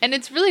good. And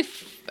it's really,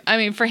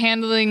 for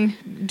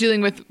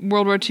dealing with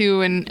World War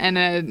II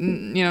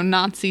and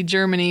Nazi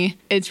Germany,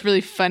 it's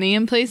really funny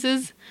in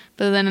places.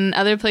 But then in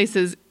other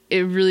places,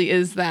 it really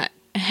is that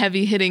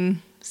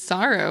heavy-hitting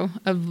sorrow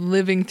of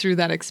living through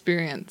that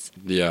experience.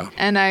 Yeah.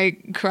 And I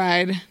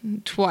cried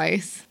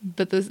twice.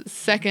 But the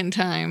second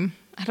time,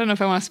 I don't know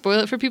if I want to spoil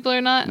it for people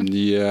or not.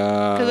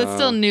 Yeah. Because it's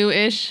still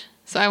new-ish.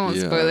 So I won't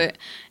spoil it.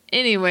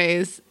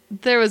 Anyways,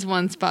 there was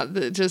one spot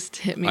that just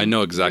hit me. I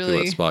know exactly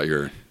what spot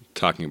you're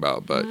talking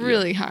about, but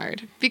really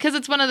hard. Because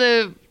it's one of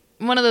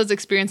those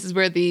experiences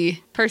where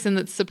the person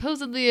that's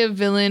supposedly a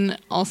villain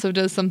also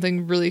does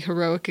something really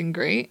heroic and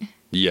great.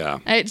 Yeah.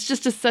 It's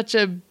just such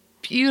a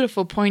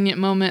beautiful, poignant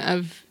moment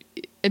of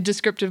a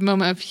descriptive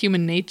moment of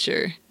human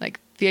nature. Like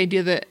the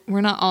idea that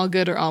we're not all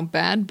good or all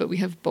bad, but we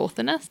have both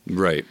in us.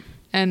 Right.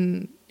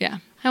 And yeah.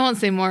 I won't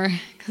say more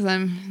because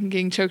I'm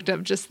getting choked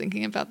up just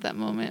thinking about that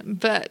moment.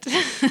 But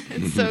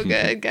it's so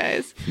good,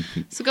 guys.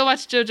 So go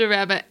watch Jojo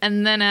Rabbit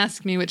and then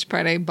ask me which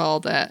part I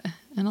bawled at,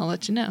 and I'll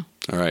let you know.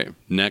 All right.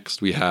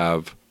 Next, we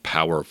have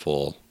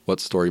Powerful. What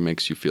story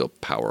makes you feel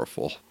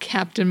powerful?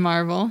 Captain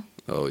Marvel.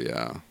 Oh,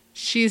 yeah.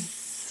 She's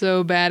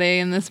so bad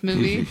in this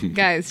movie.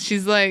 Guys,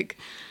 she's like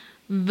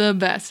the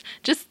best.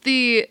 Just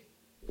the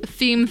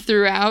theme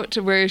throughout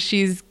where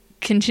she's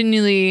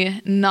continually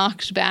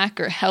knocked back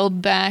or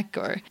held back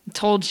or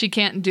told she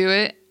can't do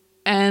it,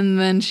 and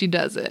then she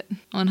does it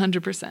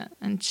 100%.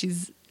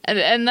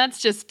 And that's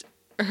just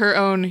her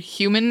own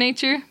human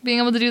nature being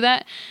able to do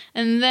that.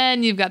 And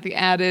then you've got the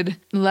added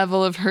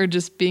level of her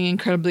just being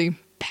incredibly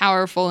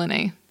powerful in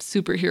a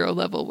superhero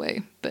level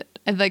way. But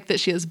I like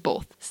that she has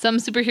both. Some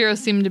superheroes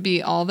seem to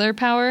be all their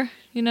power,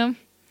 like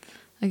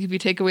if you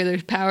take away their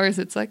powers,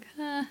 it's like,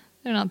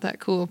 they're not that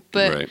cool.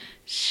 But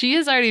she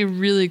is already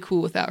really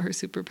cool without her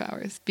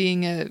superpowers.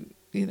 Being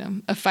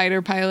a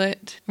fighter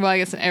pilot. Well, I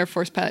guess an Air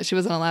Force pilot. She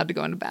wasn't allowed to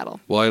go into battle.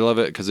 Well, I love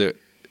it because it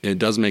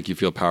does make you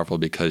feel powerful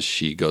because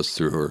she goes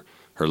through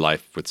her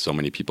life with so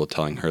many people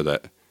telling her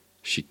that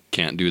she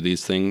can't do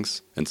these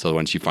things. And so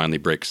when she finally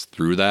breaks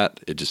through that,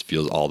 it just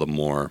feels all the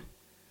more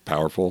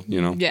powerful,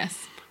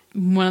 Yes.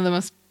 One of the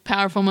most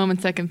powerful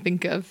moments I can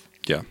think of.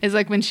 Yeah. Is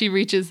like when she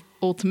reaches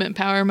ultimate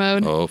power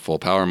mode. Oh, full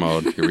power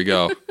mode. Here we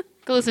go.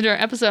 Go listen to our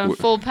episode on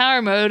full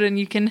power mode, and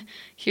you can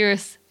hear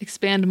us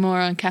expand more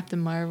on Captain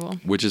Marvel.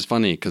 Which is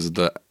funny because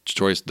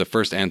the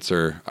first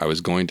answer I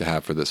was going to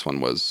have for this one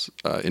was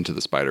Into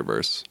the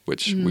Spider-Verse,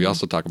 which we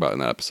also talk about in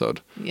that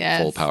episode.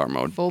 Yes. Full power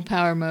mode. Full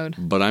power mode.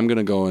 But I'm going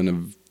to go in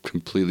a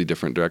completely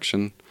different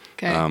direction.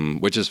 Okay.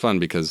 Which is fun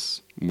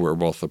because we're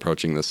both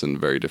approaching this in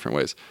very different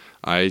ways.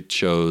 I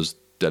chose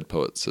Dead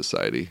Poets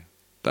Society.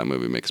 That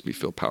movie makes me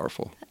feel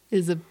powerful. That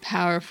is a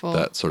powerful.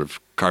 That sort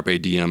of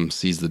carpe diem,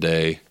 seize the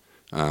day.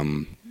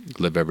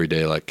 Live every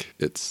day like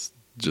it's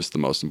just the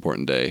most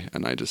important day,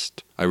 and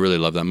I really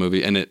love that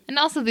movie, and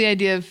also the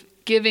idea of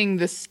giving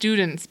the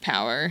students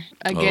power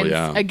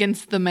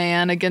against the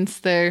man,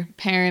 against their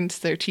parents,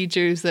 their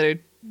teachers that are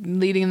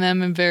leading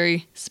them in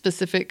very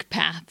specific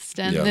paths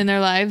in their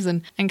lives,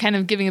 and kind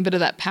of giving a bit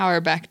of that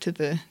power back to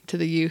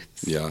the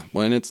youths. Yeah,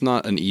 well, and it's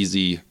not an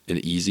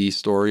easy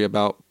story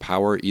about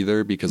power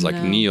either, because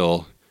like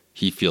Neil,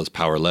 he feels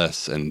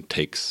powerless and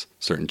takes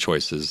certain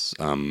choices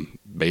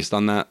based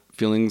on that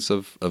feelings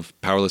of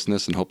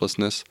powerlessness and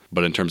hopelessness.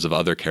 But in terms of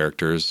other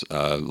characters,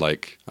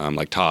 like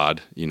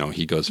Todd,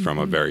 he goes from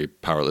a very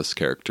powerless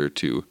character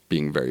to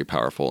being very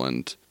powerful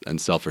and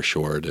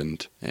self-assured,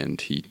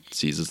 and he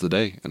seizes the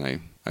day. And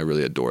I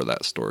really adore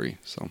that story.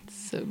 So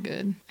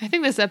good. I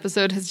think this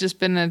episode has just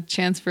been a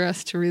chance for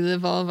us to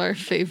relive all of our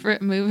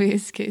favorite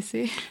movies,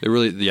 Casey.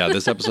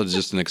 This episode is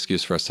just an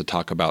excuse for us to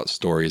talk about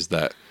stories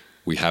that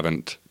we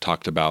haven't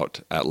talked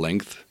about at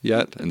length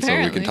yet. And so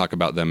we can talk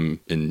about them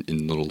in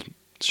little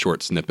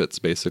short snippets,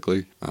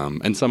 basically.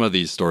 And some of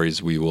these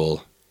stories we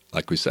will,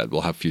 like we said,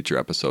 we'll have future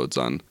episodes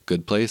on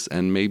Good Place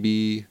and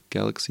maybe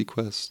Galaxy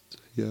Quest.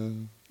 Yeah,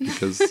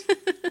 because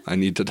I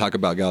need to talk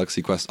about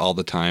Galaxy Quest all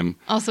the time.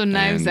 Also,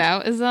 Knives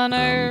Out is on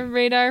our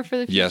radar for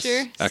the future.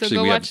 Yes, actually,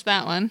 so go watch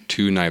that one.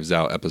 2 Knives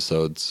Out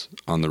episodes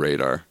on the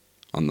radar,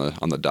 on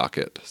the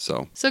docket.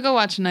 So go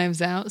watch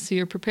Knives Out so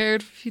you're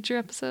prepared for future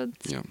episodes.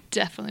 Yeah,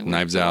 definitely.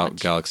 Knives Out,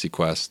 Galaxy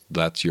Quest.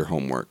 That's your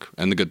homework,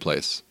 and The Good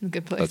Place. The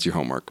Good Place. That's your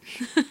homework.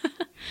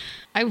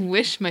 I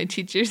wish my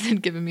teachers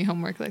had given me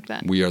homework like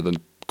that. We are the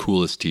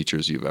coolest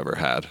teachers you've ever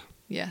had.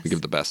 Yes. We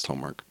give the best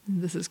homework.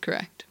 This is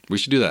correct. We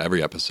should do that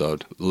every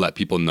episode. Let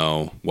people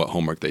know what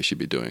homework they should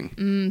be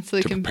doing So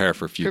they to can prepare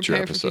for future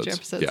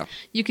episodes. Yeah.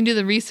 You can do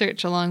the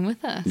research along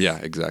with us. Yeah,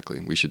 exactly.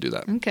 We should do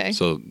that. Okay.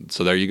 So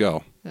there you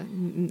go.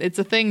 It's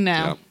a thing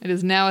now. Yeah. It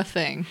is now a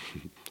thing.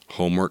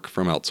 Homework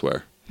from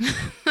elsewhere.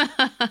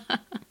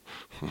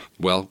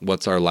 Well,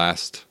 what's our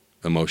last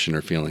emotion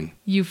or feeling?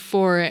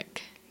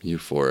 Euphoric.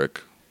 Euphoric.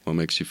 What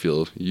makes you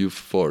feel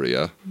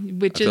euphoria?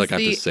 Which I feel is like I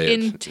have to the say it.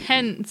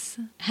 intense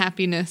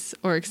happiness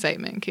or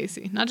excitement,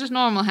 Casey. Not just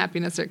normal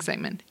happiness or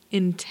excitement.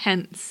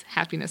 Intense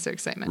happiness or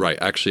excitement. Right.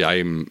 Actually,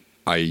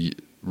 I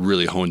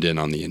really honed in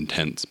on the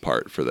intense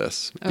part for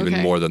this, even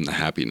Okay. more than the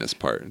happiness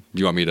part. Do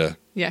you want me to?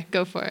 Yeah,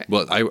 go for it.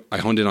 Well, I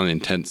honed in on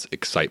intense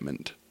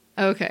excitement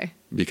Okay.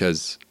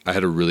 because I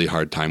had a really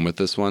hard time with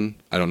this one.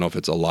 I don't know if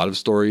it's a lot of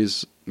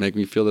stories make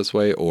me feel this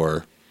way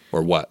or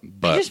what, I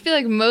but just feel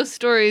like most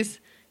stories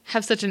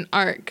have such an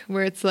arc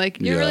where it's like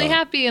you're really Yeah.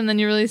 happy and then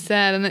you're really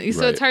sad, and then, so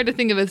Right. it's hard to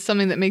think of it as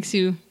something that makes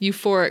you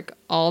euphoric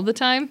all the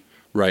time.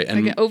 right.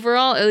 And Like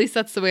overall, at least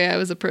that's the way I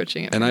was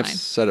approaching it. And for I've mine.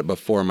 said it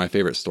before, my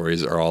favorite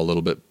stories are all a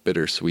little bit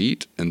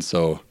bittersweet. And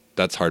so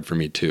that's hard for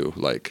me too.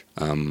 Like,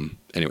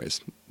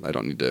 anyways, I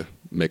don't need to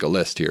make a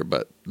list here,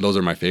 but those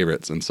are my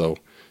favorites. And so,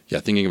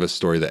 yeah, thinking of a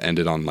story that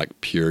ended on like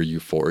pure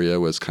euphoria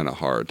was kind of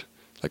hard.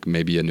 Like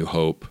maybe A New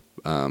Hope.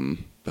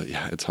 But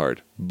yeah, it's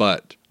hard.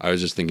 But I was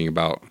just thinking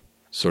about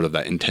sort of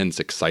that intense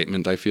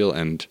excitement I feel.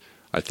 And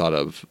I thought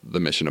of the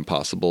Mission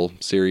Impossible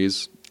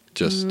series.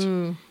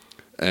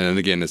 And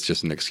again, it's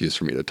just an excuse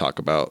for me to talk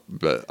about,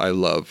 but I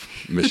love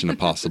Mission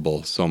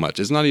Impossible so much.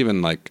 It's not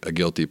even like a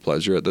guilty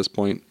pleasure at this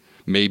point.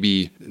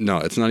 Maybe, no,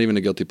 it's not even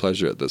a guilty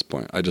pleasure at this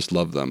point. I just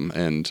love them.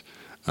 And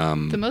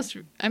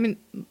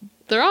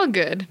They're all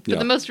good, but Yeah.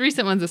 the most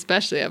recent ones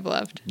especially I've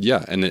loved.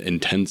 yeah, and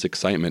intense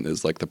excitement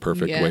is like the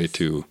perfect way Yes.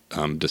 to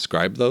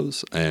describe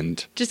those.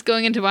 And Just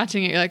going into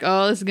watching it, you're like,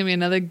 oh, this is going to be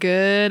another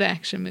good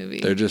action movie.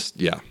 they're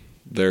just,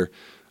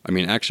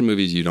 action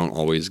movies you don't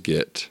always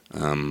get,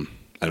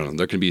 I don't know,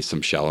 there can be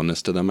some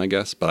shallowness to them, I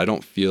guess, but I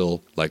don't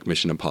feel like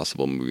Mission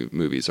Impossible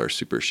movies are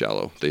super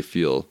shallow. They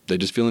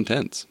just feel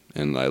intense,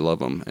 and I love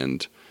them.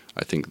 And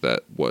I think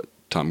that what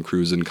Tom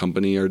Cruise and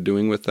company are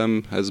doing with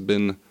them has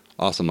been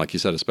awesome. Like you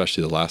said,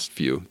 especially the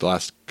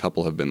last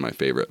couple have been my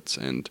favorites.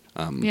 And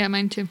Yeah,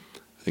 mine too.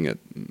 I think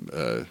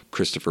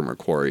Christopher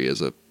McQuarrie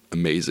is an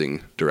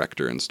amazing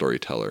director and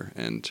storyteller,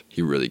 and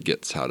he really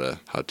gets how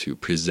to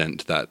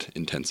present that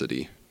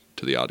intensity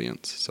to the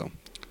audience. So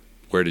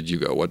where did you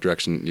go? What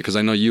direction? Because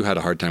I know you had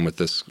a hard time with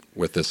this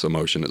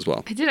emotion as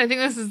well. I did. I think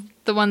this is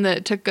the one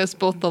that took us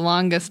both the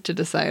longest to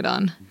decide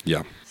on.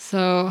 Yeah.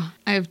 So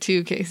I have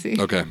two, Casey.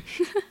 Okay.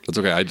 That's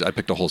okay. I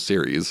picked a whole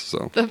series,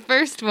 so. The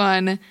first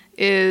one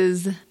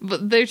is,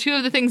 they're two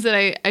of the things that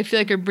I feel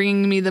like are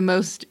bringing me the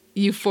most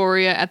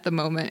euphoria at the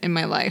moment in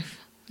my life.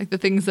 Like the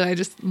things that I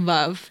just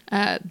love.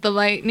 The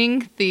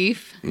Lightning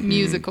Thief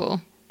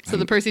musical. So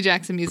the Percy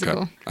Jackson musical.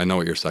 Okay. I know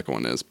what your second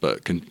one is,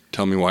 but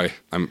tell me why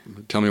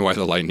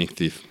the Lightning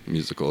Thief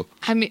musical.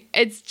 I mean,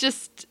 it's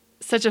just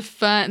such a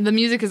fun, the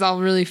music is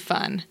all really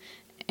fun.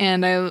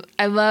 And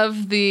I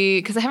love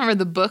because I haven't read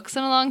the books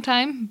in a long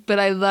time, but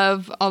I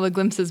love all the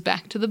glimpses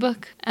back to the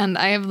book. And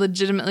I have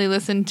legitimately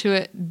listened to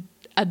it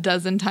a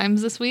dozen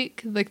times this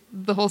week, like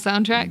the whole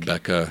soundtrack.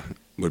 Becca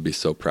would be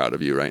so proud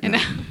of you right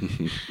now.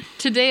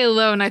 Today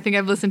alone, I think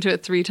I've listened to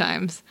it 3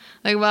 times.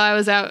 Like while I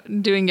was out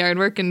doing yard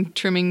work and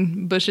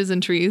trimming bushes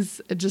and trees,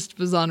 it just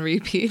was on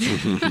repeat.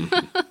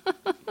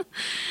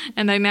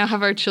 And I now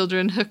have our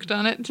children hooked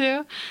on it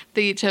too.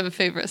 They each have a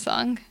favorite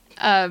song.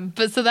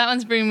 But so that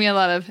one's bringing me a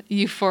lot of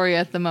euphoria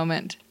at the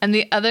moment. And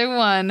the other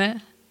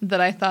one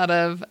that I thought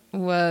of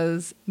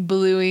was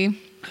Bluey.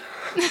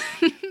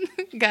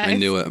 Guys, I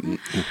knew it.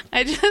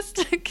 I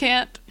just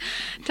can't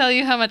tell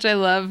you how much I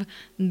love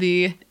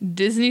the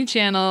Disney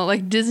Channel,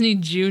 like Disney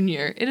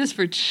Junior. It is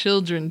for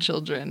children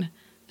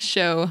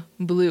show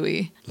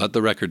Bluey. Let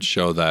the record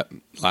show that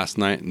last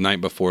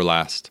night before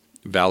last,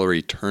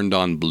 Valerie turned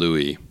on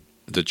Bluey.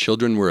 The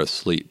children were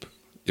asleep.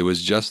 It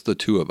was just the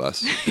two of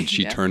us, and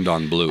she Yeah. turned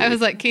on Bluey. I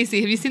was like, Casey,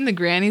 have you seen the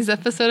Grannies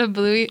episode of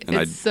Bluey? And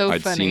It's so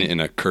I'd funny. seen it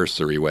in a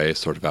cursory way,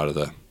 sort of out of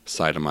the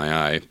side of my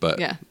eye, but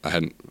Yeah. I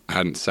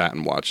hadn't sat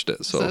and watched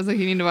it. So, So I was like,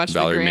 you need to watch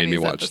Valerie the made me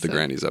Grannies watch the episode.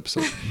 Grannies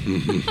episode.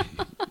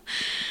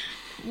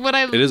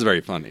 It It is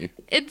very funny.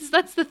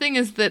 That's the thing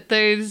is that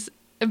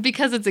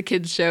because it's a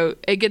kids show,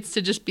 it gets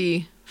to just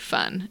be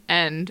fun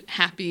and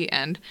happy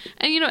and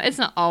it's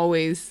not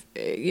always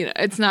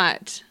it's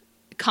not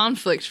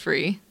conflict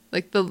free.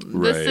 Like the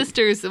Right.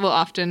 sisters will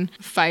often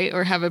fight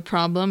or have a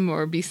problem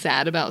or be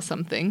sad about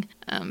something.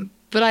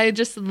 But I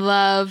just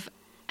love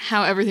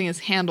how everything is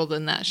handled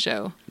in that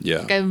show. Yeah.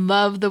 Like I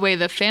love the way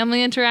the family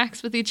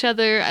interacts with each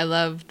other. I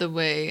love the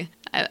way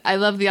I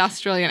love the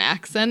Australian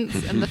accents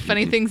and the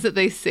funny things that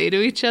they say to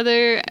each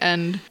other,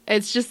 and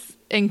it's just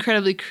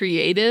incredibly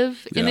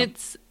creative in Yeah.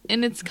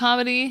 its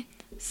comedy.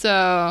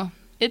 So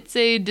it's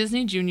a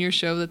Disney Junior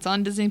show that's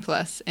on Disney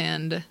Plus,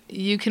 and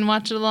you can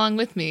watch it along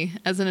with me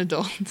as an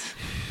adult.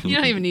 You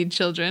don't even need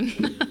children.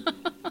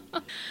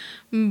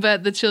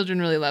 but the children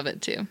really love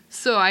it too.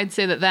 So I'd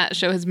say that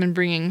show has been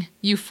bringing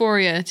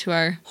euphoria to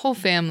our whole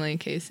family,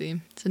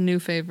 Casey. It's a new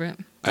favorite.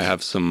 I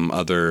have some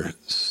other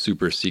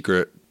super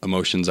secret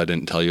emotions I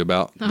didn't tell you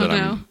about that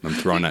I'm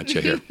throwing at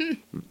you here.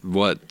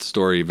 What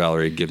story,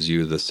 Valerie, gives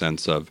you the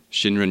sense of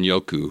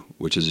Shinrin-yoku,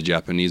 which is a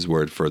Japanese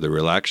word for the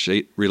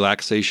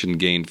relaxation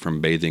gained from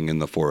bathing in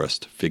the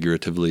forest,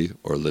 figuratively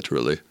or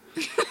literally?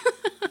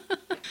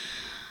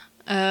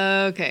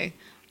 Okay.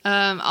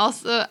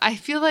 Also, I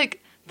feel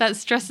like that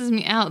stresses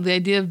me out, the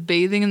idea of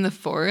bathing in the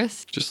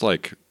forest. Just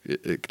like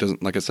it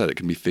doesn't, like I said, it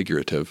can be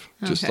figurative.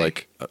 Just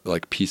Okay.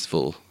 like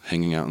peaceful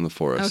hanging out in the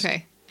forest.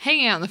 Okay.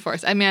 Hanging out in the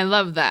forest. I mean, I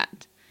love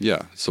that.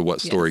 Yeah. So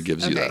what story Yes.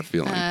 gives you that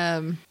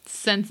feeling?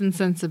 Sense and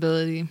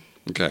sensibility.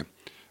 Okay.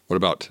 What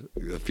about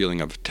the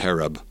feeling of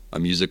tarab, a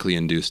musically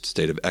induced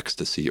state of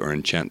ecstasy or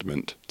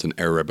enchantment? It's an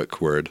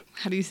Arabic word.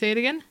 How do you say it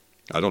again?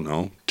 I don't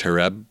know.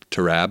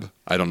 Tarab.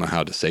 I don't know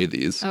how to say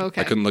these. Oh,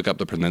 okay. I couldn't look up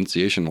the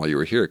pronunciation while you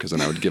were here because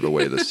then I would give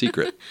away the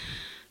secret.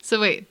 So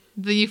wait,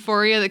 the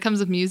euphoria that comes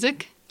with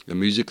music? A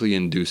musically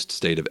induced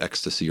state of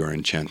ecstasy or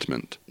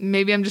enchantment.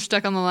 Maybe I'm just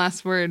stuck on the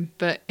last word,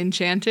 but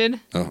enchanted?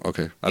 Oh,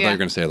 okay. I thought you Yeah. were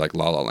going to say like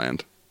La La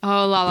Land.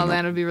 Oh, La La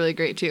Land would be really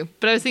great too.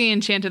 But I was thinking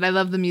Enchanted. I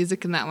love the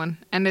music in that one.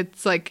 And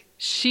it's like,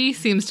 she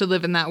seems to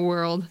live in that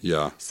world.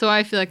 Yeah. So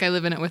I feel like I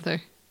live in it with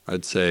her.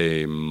 I'd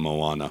say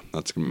Moana.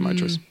 That's going to be my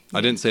choice.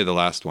 I didn't say the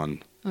last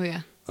one. Oh,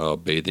 yeah.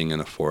 Bathing in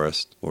a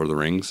forest. Or the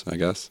rings, I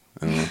guess.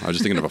 I don't know. I was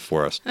just thinking of a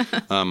forest.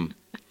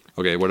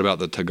 Okay, what about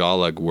the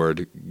Tagalog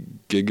word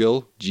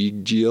gigil?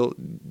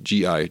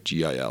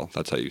 G-I-G-I-L.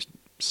 That's how you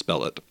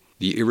spell it.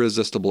 The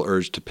irresistible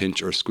urge to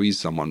pinch or squeeze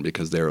someone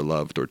because they are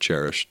loved or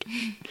cherished.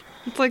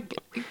 It's like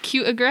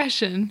cute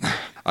aggression.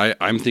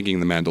 I'm thinking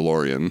the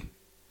Mandalorian,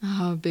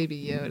 Oh,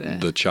 Baby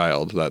Yoda. the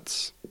child.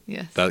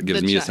 Yes. That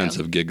gives the me a child. sense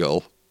of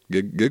giggle,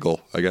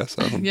 I guess.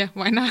 I don't know. Yeah,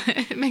 why not?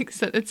 It makes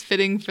sense. It's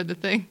fitting for the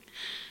thing,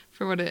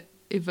 for what it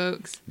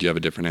evokes. Do you have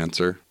a different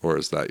answer, or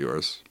is that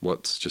yours?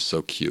 What's just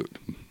so cute,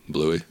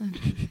 Bluey?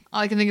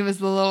 All I can think of is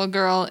the little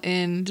girl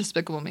in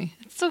Despicable Me.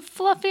 It's so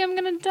fluffy, I'm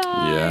gonna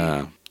die.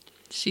 Yeah.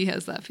 She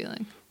has that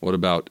feeling. What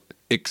about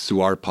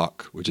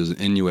Iksuarpak, which is an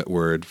Inuit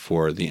word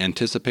for the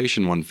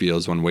anticipation one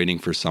feels when waiting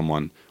for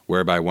someone,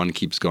 whereby one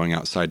keeps going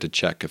outside to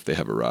check if they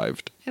have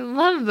arrived. I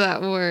love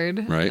that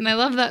word. Right? And I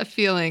love that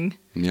feeling.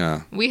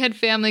 Yeah. We had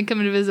family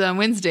coming to visit on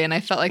Wednesday, and I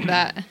felt like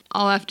that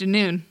all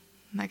afternoon.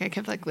 Like I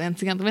kept like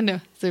glancing out the window.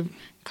 Is the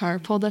car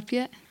pulled up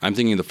yet? I'm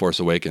thinking The Force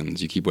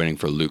Awakens. You keep waiting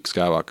for Luke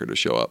Skywalker to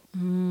show up.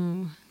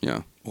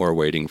 Yeah. Or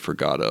waiting for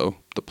Godot,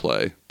 the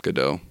play.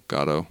 Godot.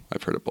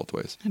 I've heard it both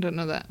ways. I don't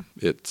know that.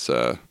 It's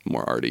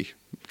more arty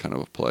kind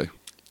of a play.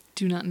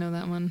 Do not know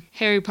that one.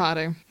 Harry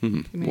Potter. Give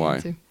me an Why?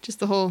 answer. Just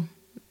the whole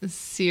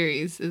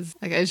series is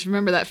like, I just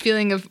remember that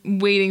feeling of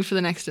waiting for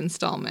the next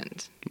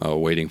installment. Oh,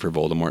 waiting for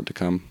Voldemort to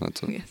come?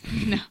 That's it.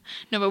 Yes.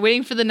 No, but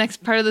waiting for the next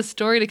part of the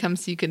story to come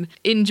so you can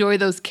enjoy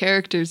those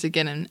characters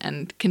again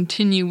and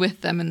continue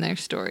with them in their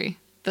story.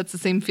 That's the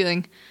same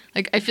feeling.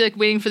 Like, I feel like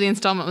waiting for the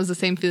installment was the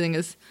same feeling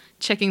as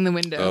checking the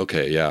window.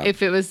 Okay, yeah.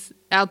 If it was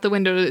out the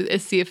window to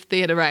see if they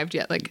had arrived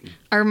yet. Like,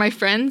 are my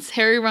friends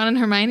Harry, Ron, and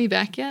Hermione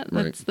back yet?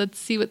 Right. Let's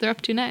see what they're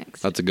up to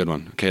next. That's a good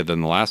one. Okay,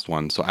 then the last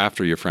one. So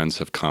after your friends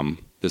have come,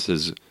 this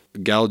is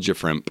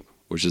Galjafrimp,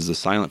 which is the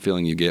silent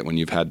feeling you get when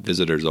you've had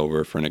visitors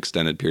over for an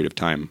extended period of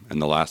time and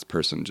the last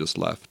person just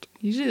left.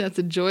 Usually that's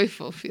a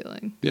joyful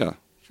feeling Yeah.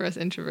 for us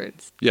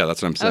introverts. Yeah,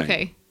 that's what I'm saying.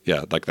 Okay.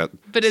 Yeah, like that.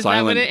 But is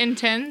silent, that what it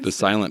intends? The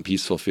silent,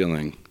 peaceful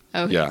feeling.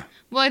 Okay. Yeah.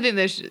 Well, I think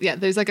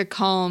there's like a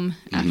calm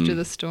after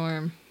the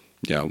storm.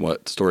 Yeah,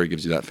 what story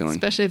gives you that feeling?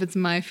 Especially if it's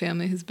my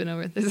family who's been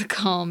over. There's a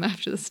calm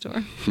after the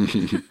storm.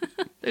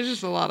 There's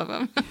just a lot of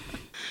them.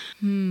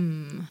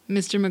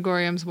 Mr.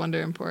 Megorium's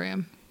Wonder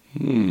Emporium.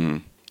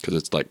 Because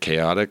it's like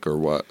chaotic or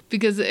what?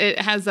 Because it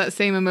has that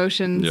same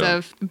emotions Yeah.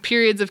 of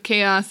periods of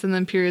chaos and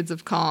then periods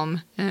of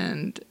calm.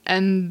 And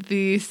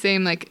the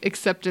same like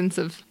acceptance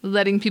of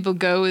letting people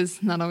go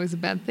is not always a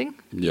bad thing.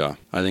 Yeah.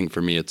 I think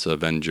for me it's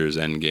Avengers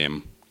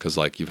Endgame. Because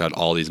like you've had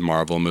all these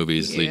Marvel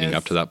movies leading Yes.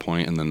 up to that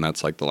point, and then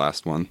that's like the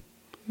last one.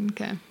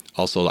 Okay.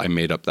 Also, I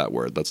made up that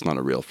word. That's not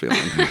a real feeling.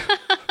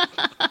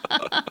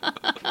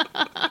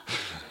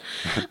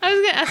 I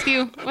was gonna ask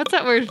you, what's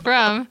that word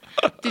from?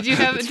 Did you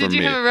have It's did from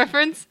you me. have a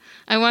reference?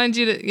 I wanted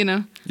you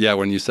to, Yeah,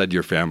 when you said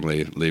your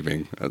family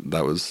leaving,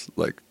 that was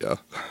like, yeah.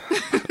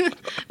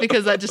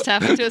 because that just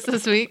happened to us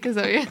this week. Is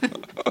that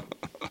what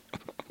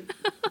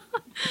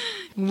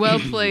Well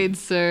played,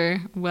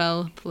 sir.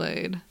 Well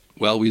played.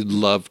 Well, we'd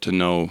love to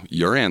know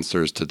your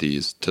answers to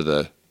these, to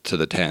the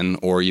 10,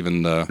 or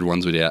even the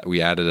ones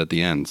we added at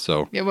the end.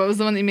 So, Yeah, what was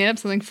the one that you made up?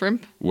 Something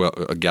Frimp? well,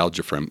 a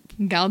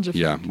Galjafrimp. Galja.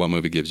 Yeah, what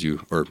movie gives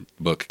you, or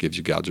book gives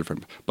you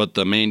Galjafrimp. But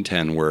the main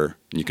 10 were,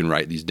 you can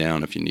write these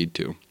down if you need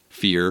to: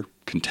 fear,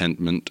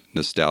 contentment,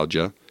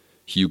 nostalgia,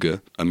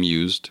 hygge,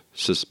 amused,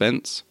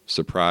 suspense,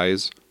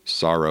 surprise,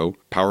 sorrow,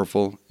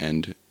 powerful,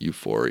 and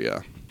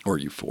euphoria, or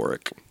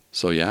euphoric.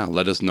 So yeah,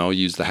 let us know.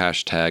 Use the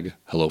hashtag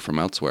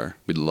 #HelloFromElsewhere.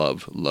 We'd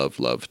love, love,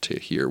 love to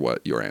hear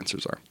what your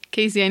answers are.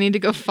 Casey, I need to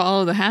go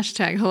follow the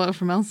hashtag Hello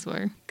from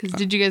Elsewhere. Because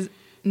did you guys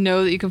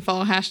know that you can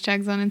follow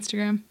hashtags on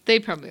Instagram? They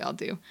probably all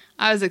do.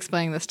 I was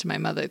explaining this to my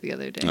mother the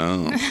other day.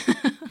 Oh.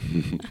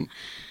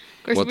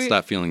 Of course, What's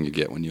that feeling you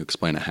get when you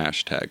explain a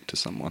hashtag to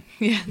someone?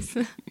 Yes.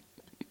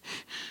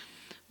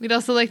 We'd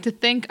also like to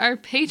thank our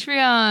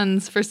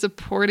Patreons for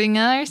supporting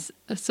us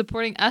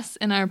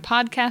in our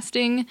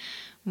podcasting.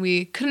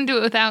 We couldn't do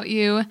it without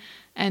you.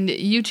 And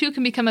you too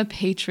can become a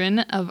patron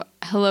of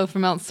Hello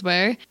From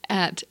Elsewhere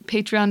at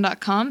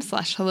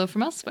patreon.com/Hello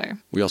From Elsewhere.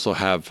 We also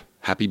have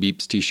Happy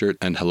Beeps t-shirt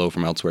and Hello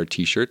From Elsewhere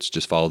t-shirts.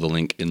 Just follow the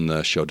link in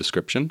the show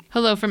description.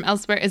 Hello From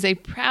Elsewhere is a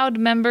proud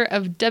member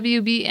of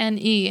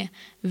WBNE.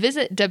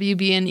 Visit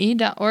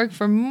WBNE.org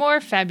for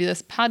more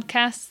fabulous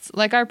podcasts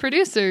like our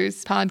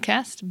producers'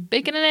 podcast,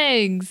 Bacon and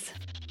Eggs.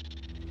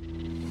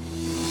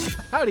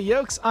 Howdy,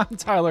 yokes. I'm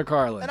Tyler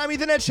Carlin. And I'm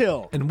Ethan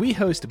Edgehill. And we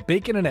host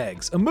Bacon and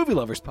Eggs, a movie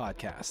lovers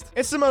podcast.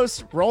 It's the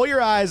most roll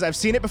your eyes, I've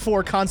seen it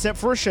before concept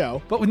for a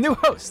show. But with new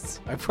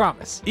hosts, I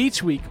promise.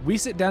 Each week, we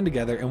sit down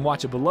together and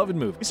watch a beloved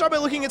movie. We start by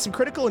looking at some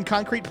critical and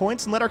concrete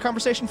points and let our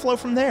conversation flow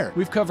from there.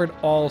 We've covered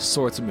all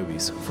sorts of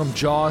movies, from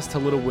Jaws to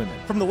Little Women.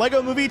 From the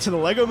Lego Movie to the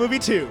Lego Movie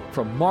 2.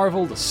 From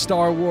Marvel to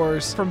Star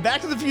Wars. From Back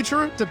to the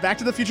Future to Back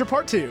to the Future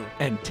Part 2.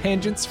 And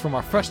tangents from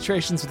our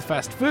frustrations with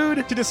fast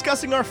food to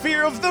discussing our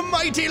fear of the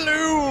mighty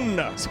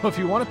loon. So if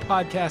you want a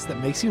podcast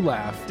that makes you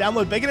laugh,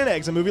 download Bacon and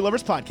Eggs, a movie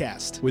lovers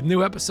podcast. With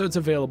new episodes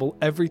available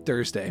every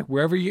Thursday,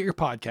 wherever you get your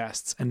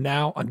podcasts, and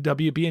now on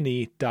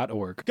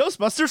WBNE.org.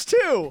 Ghostbusters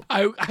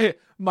 2!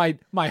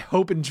 My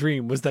hope and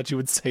dream was that you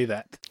would say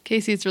that.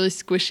 Casey, it's really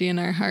squishy in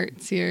our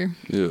hearts here.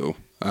 Ew.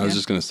 I was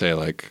just going to say,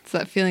 like, it's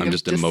that feeling I'm of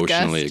just disgust.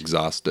 Emotionally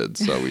exhausted,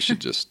 so we should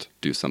just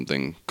do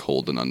something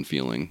cold and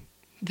unfeeling.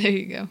 There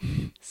you go.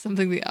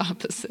 Something the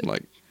opposite.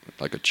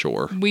 Like a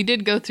chore. We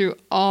did go through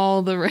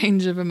all the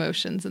range of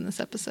emotions in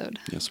this episode.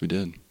 Yes, we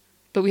did.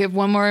 But we have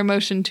one more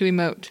emotion to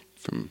emote.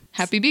 From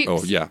Happy Beeps.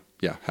 Oh, yeah.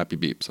 Yeah, Happy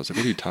Beeps. I was like,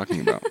 what are you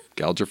talking about?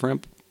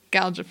 Galgifrimp?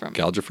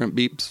 Galgifrimp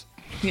Beeps?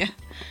 Yeah.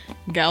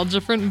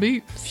 Galgifrimp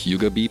Beeps.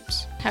 Huga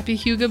Beeps? Happy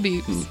Huga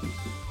Beeps.